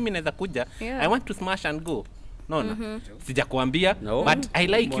 Because mimi naweza kuja, I want to smash and go. Naona? Sijakuambia No. but I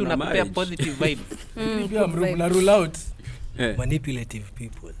like you Mbona na kupea marriage? positive vibes. Pia mna rule out Eh. manipulative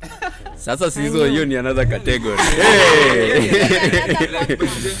people. Sasa sizo hiyo ni another category.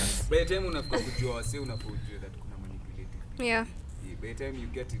 By the time unafika kujua wase unapojua that kuna manipulative. Yeah. By the time you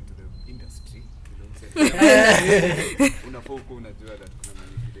get into the industry, unafaa uko unajua that kuna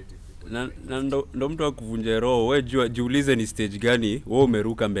manipulative people. Na ndo mtu akuvunja roho, wewe jiulize ni stage gani wewe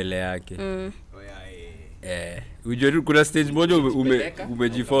umeruka mbele yake. Ujue kuna stage moja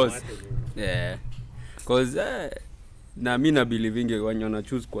umejiforce. Cause na mimi na believing wanyona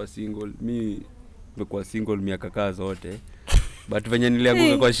choose kwa single. Mimi nimekuwa single miaka kadhaa zote. But venye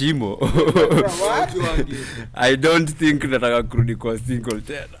nilianguka kwa shimo. I don't think nataka kurudi kwa single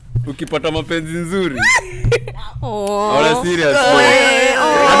tena. Ukipata mapenzi nzuri. Ala serious.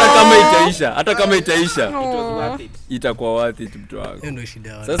 Hata kama itaisha. Itakuwa worth it mtu wangu. Hiyo ndio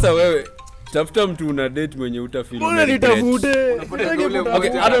shida. Sasa wewe tafuta mtu una date mwenye utafeel. Mbona nitafute? Okay,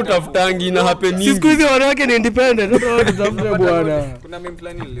 hata utafutangi na happening. Siku hizi wanawake ni independent. Hata wao tutafuta bwana. Kuna meme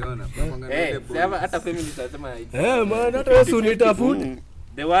plan niliona. Sema hata feminists wanasema Man, hata wewe unitafute.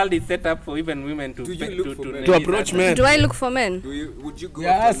 the world is set up for even women to approach men. Do I look for men? Would you go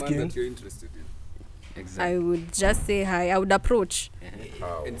You're after a man asking. that you're interested in? I would just say hi. I would approach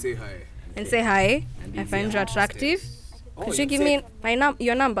And say hi. and say hi. I find you attractive. Could you give me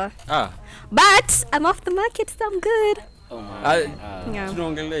your number? But I'm off the market, so I'm good. Yeah.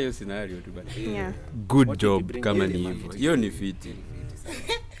 Tunaongelea hiyo scenario tu bana. Yeah. Good job kama ni hivyo. Hiyo ni fiti.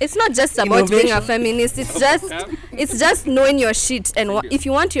 It's not just about being a feminist. It's just knowing your shit, and if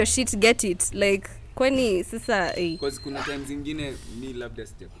you want your shit, get it. Like kwani sasa Because kuna times zingine mi labda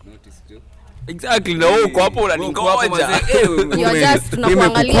sija notice tu. Exactly, na wewe uko hapo unaningoja. You're just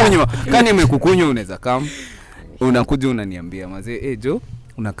tunakuangalia. Kani nimekukunywa unaweza kama unakuja unaniambia mazee jo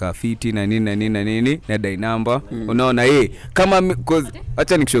unakaa fiti na nini na dai number. Unaona kama cause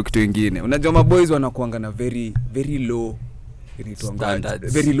acha nikishow kitu kingine. Unajua ma boys wanakuanga na very low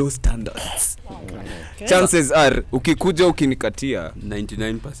standards. Very low standards. Chances are ukikuja ukinikatia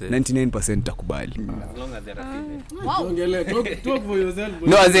 99% takubali. as long as they're Talk for yourself.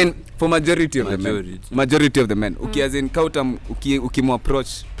 No, as in for majority of the men. As in ukimapproach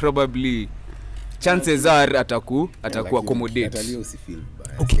probably chances are ataku accommodate.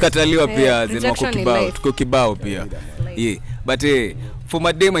 Ukikataliwa pia tuko kibao pia. But for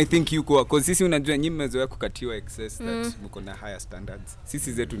madam I think yuko cause sisi unajua nyinyi mmezoea kukatiwa excess that mko na higher standards.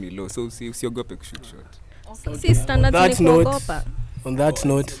 Sisi zetu ni low, so usiogope kushoot shot. Si standards ni kuogopa. On that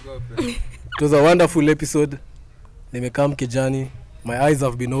note, it was a wonderful episode. Kam Kejani. My eyes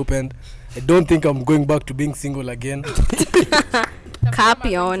have been opened. I don't think I'm going back to being single again.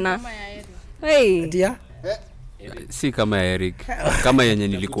 Kapiona. Hey. Dia? Si kama Eric, kama yenye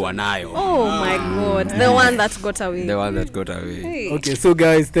nilikuwa nayo. Oh my god, the one that got away. Hey. Okay, so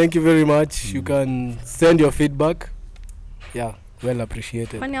guys, thank you very much. You can send your feedback. Yeah, well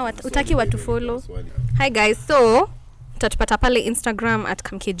appreciated. Kwani utaki watu follow? Hi guys, so tatupata pale Instagram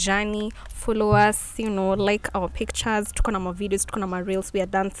 @Kam Kejani. Follow us, like our pictures. Tuko na ma videos, tuko na ma reels. We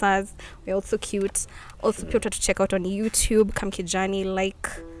are dancers. We are also cute. Also people to check out on YouTube, Kam Kejani. Like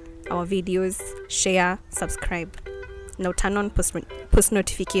our videos, share, subscribe. Now turn on post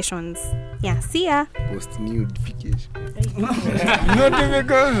notifications. Yeah, see ya. Post notification.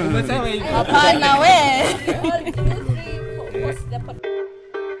 Hapana we.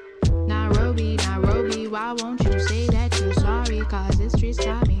 Nairobi, why won't you say that you're sorry? Cause this streets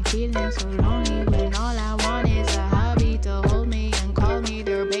got me feeling so lonely. When all I want is a hubby to hold me and call me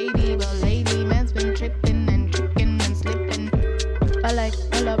their baby. But lately man's been tripping and tricking and slipping. I like,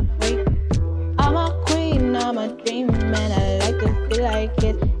 hold up, wait. I'm a queen, I'm a dream, and I like to feel like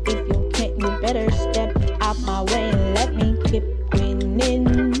it. If you can't, you better step out my way and let me keep winning,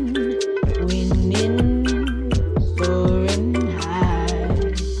 soaring high.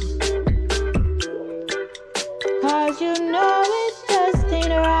 Cause you know it just ain't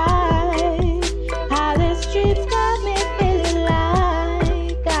right. How the streets got me feeling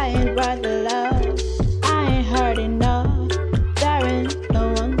like I ain't brought the love, I ain't heard enough. There ain't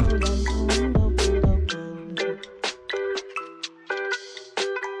no one.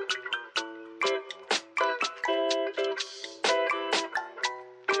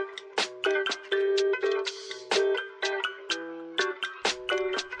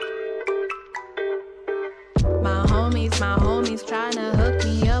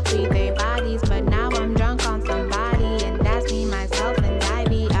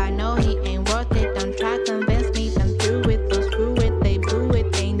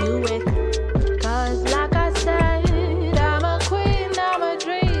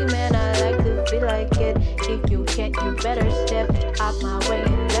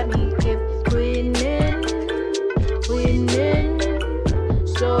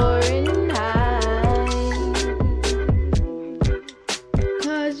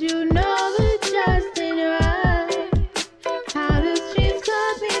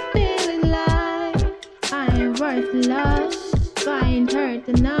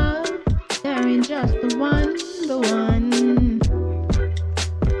 enough. There ain't just the one.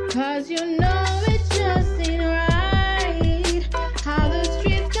 'Cause you know it just ain't right. How the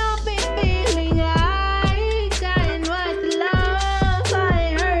streets got me feeling like I ain't worth the love. I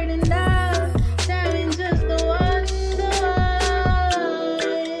ain't heard enough. There ain't just the one.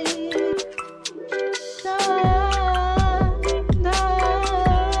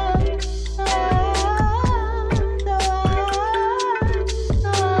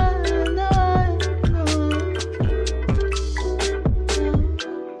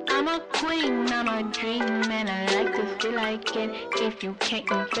 If you can't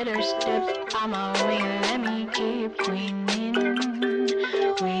consider steps, I'm a win. Let me keep queening.